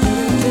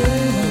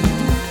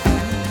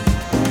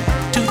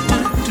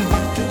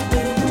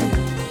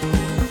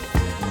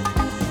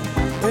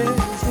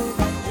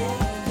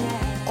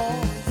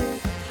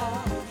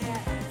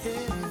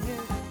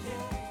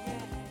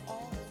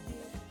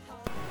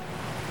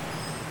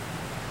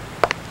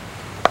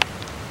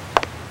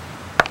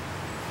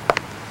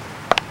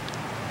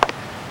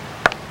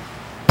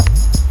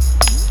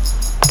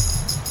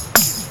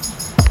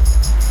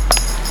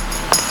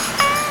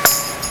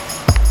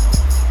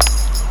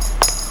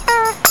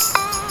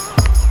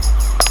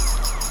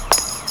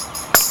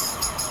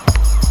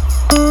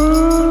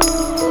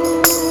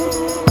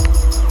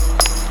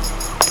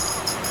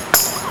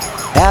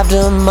 After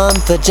a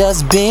month of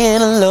just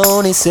being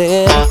alone, he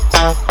said,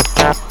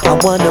 I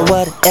wonder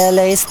what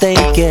LA's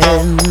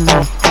thinking.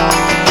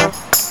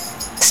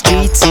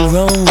 Streets he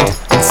roamed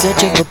in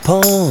search of a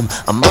poem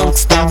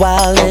amongst the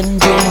wild and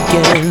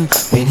drinking.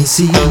 When he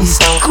sees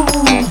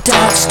cool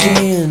dark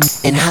skin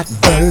and hot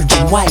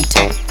virgin white,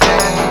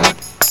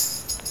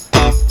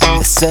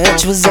 the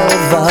search was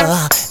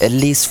over, at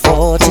least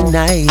for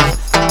tonight.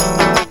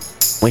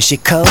 When she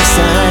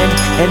co-signed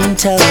and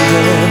told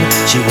him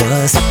she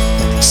was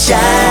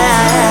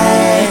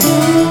shy,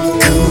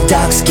 cool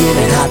dark skin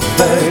and hot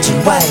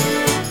virgin white.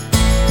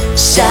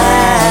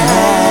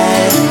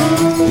 Shy,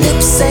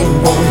 lips say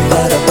won't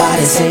but her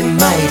body say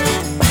might.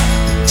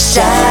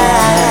 Shy,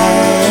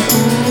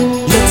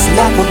 looks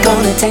like we're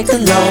gonna take the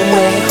long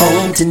way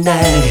home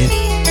tonight.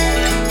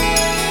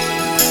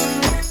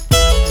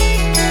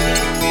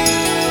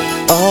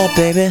 Oh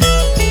baby,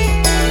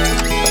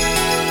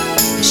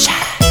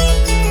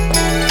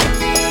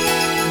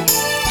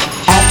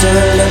 after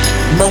a look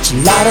much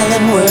lighter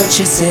than words,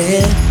 she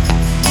said,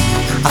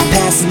 I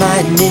passed my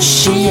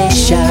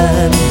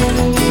initiation.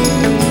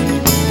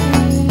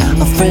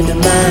 A friend of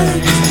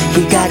mine,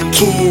 he got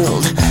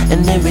killed,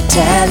 and in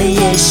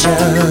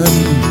retaliation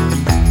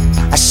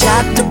I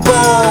shot the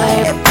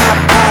boy, pop,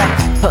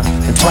 pop,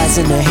 and twice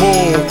in the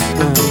head.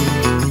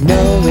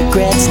 No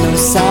regrets, no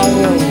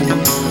sorrow.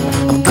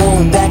 I'm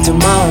going back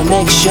tomorrow,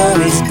 make sure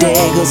he's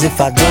dead. Cause if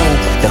I don't,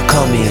 they'll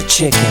call me a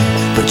chicken,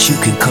 but you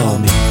can call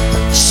me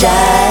shy.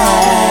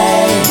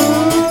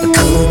 A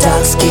cool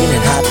dark skin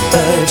and hot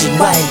virgin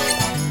white.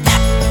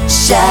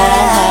 Shy,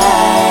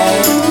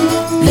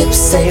 lips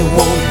say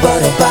won't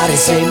but her body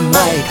say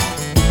might.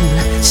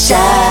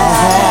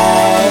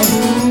 Shy,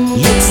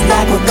 looks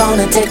like we're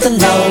gonna take the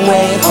long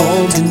way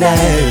home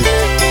tonight.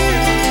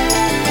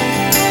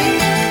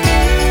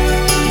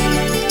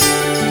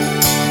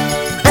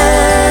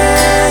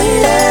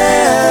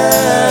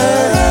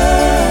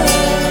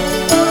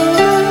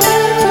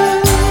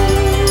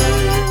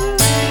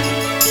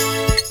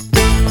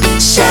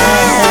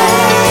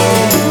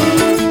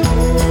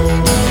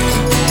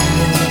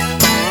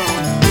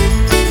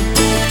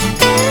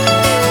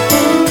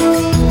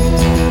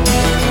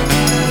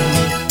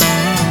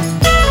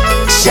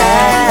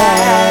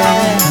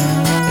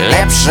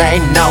 Say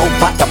no,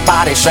 but the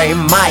body say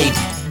might.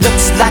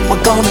 Looks like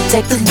we're gonna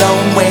take the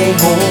long way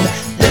home.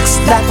 Looks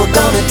like we're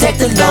gonna take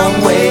the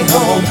long way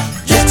home.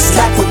 Looks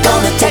like we're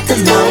gonna take the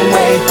long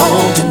way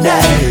home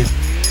tonight.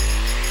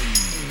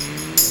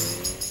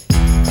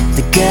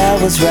 The girl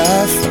was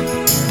rough,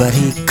 but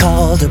he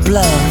called her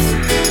bluff.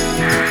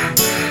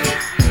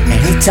 And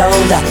he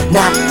told her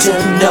not to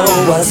know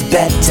was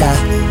better.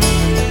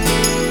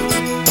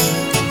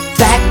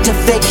 Fact or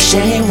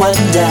fiction, he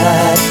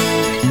wondered.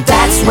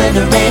 That's when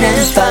the rain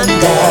and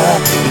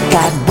thunder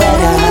got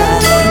wetter.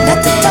 And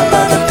at the top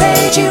of the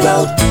page he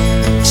wrote,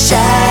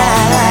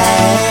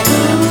 shine,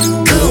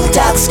 cool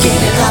dark skin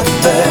and hot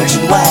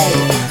virgin white.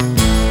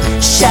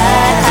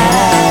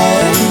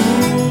 Shine,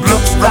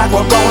 looks like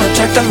we're gonna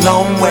take the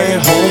long way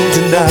home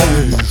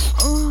tonight.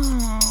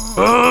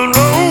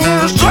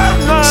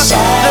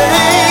 Shine,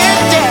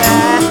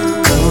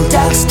 cool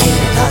dark skin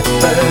and hot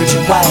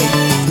virgin white.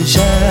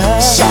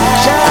 Shine,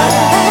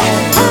 shine,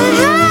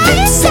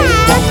 lips ain't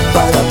wet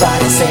but her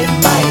body's ain't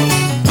mine.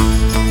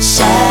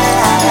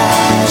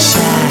 Shine,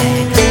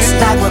 shine, looks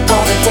like we're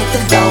gonna take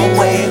the long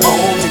way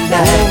home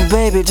tonight. Oh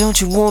baby, don't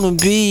you wanna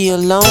be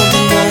alone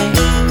tonight?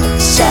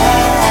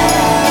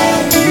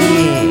 Shine,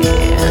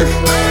 yeah.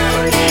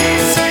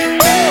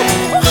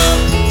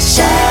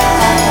 Shine,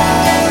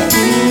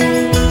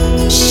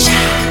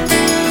 shine,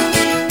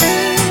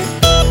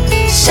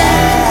 shine.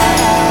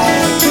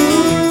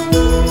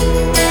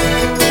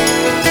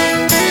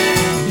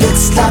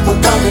 Looks like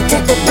we're gonna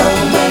take the long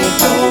way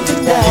home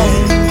tonight.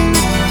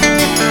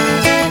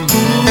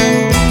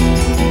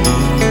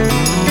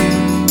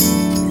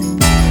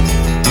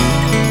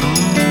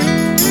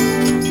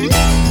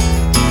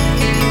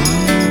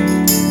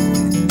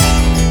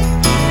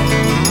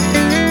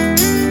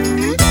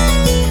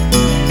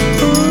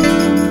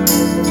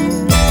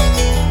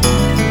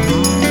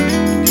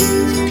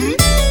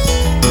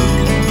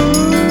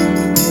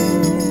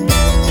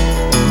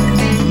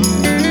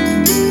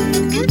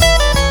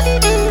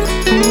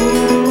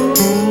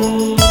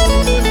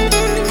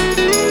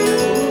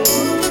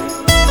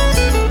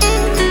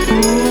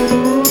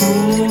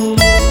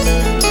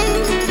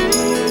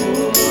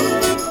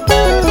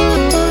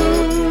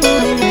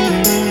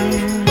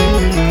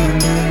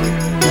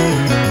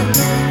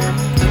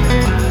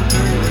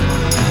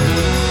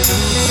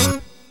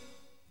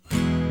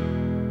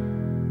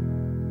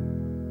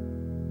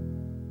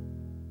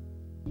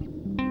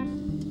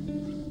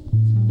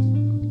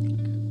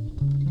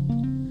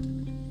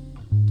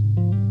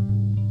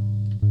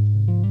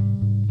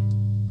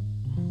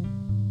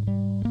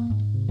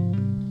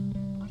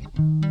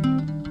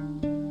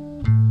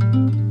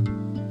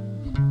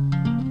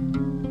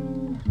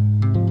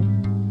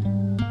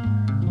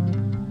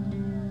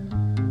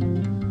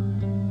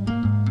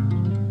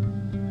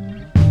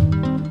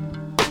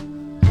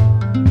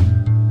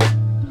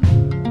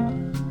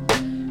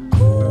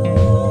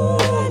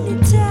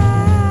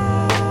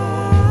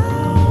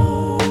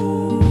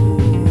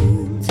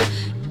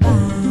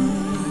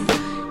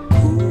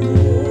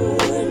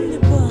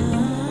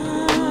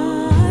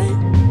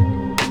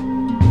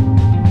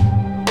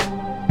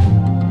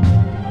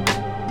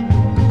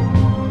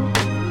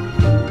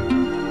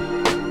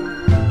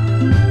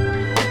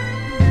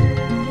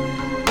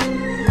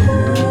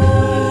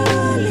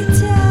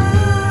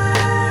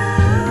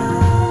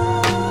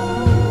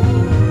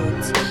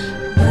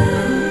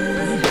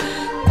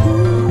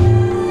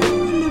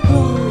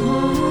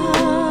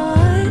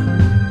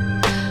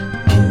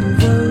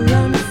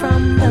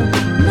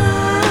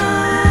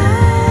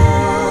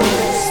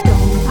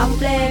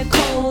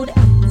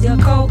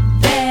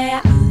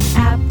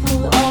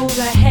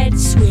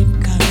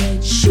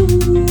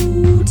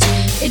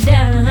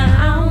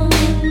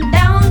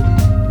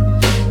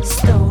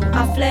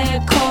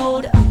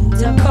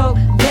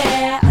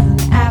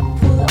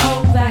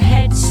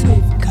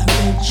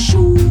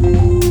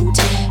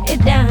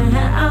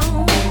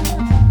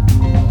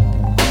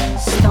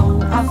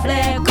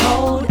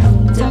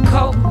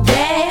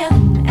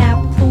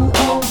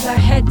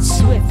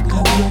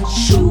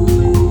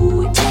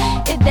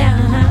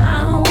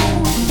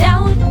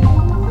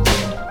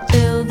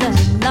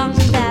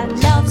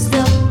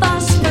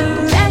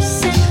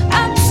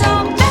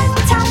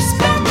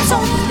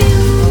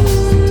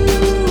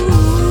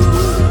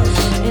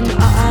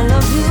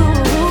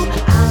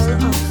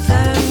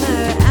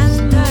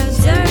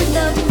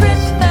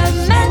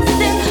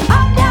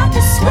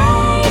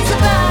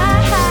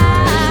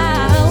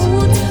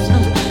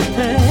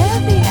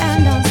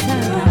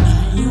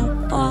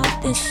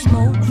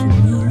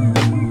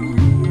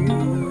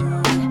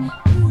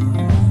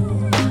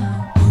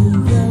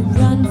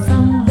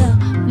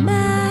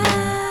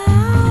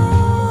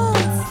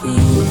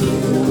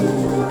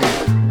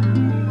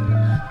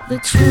 The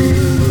truth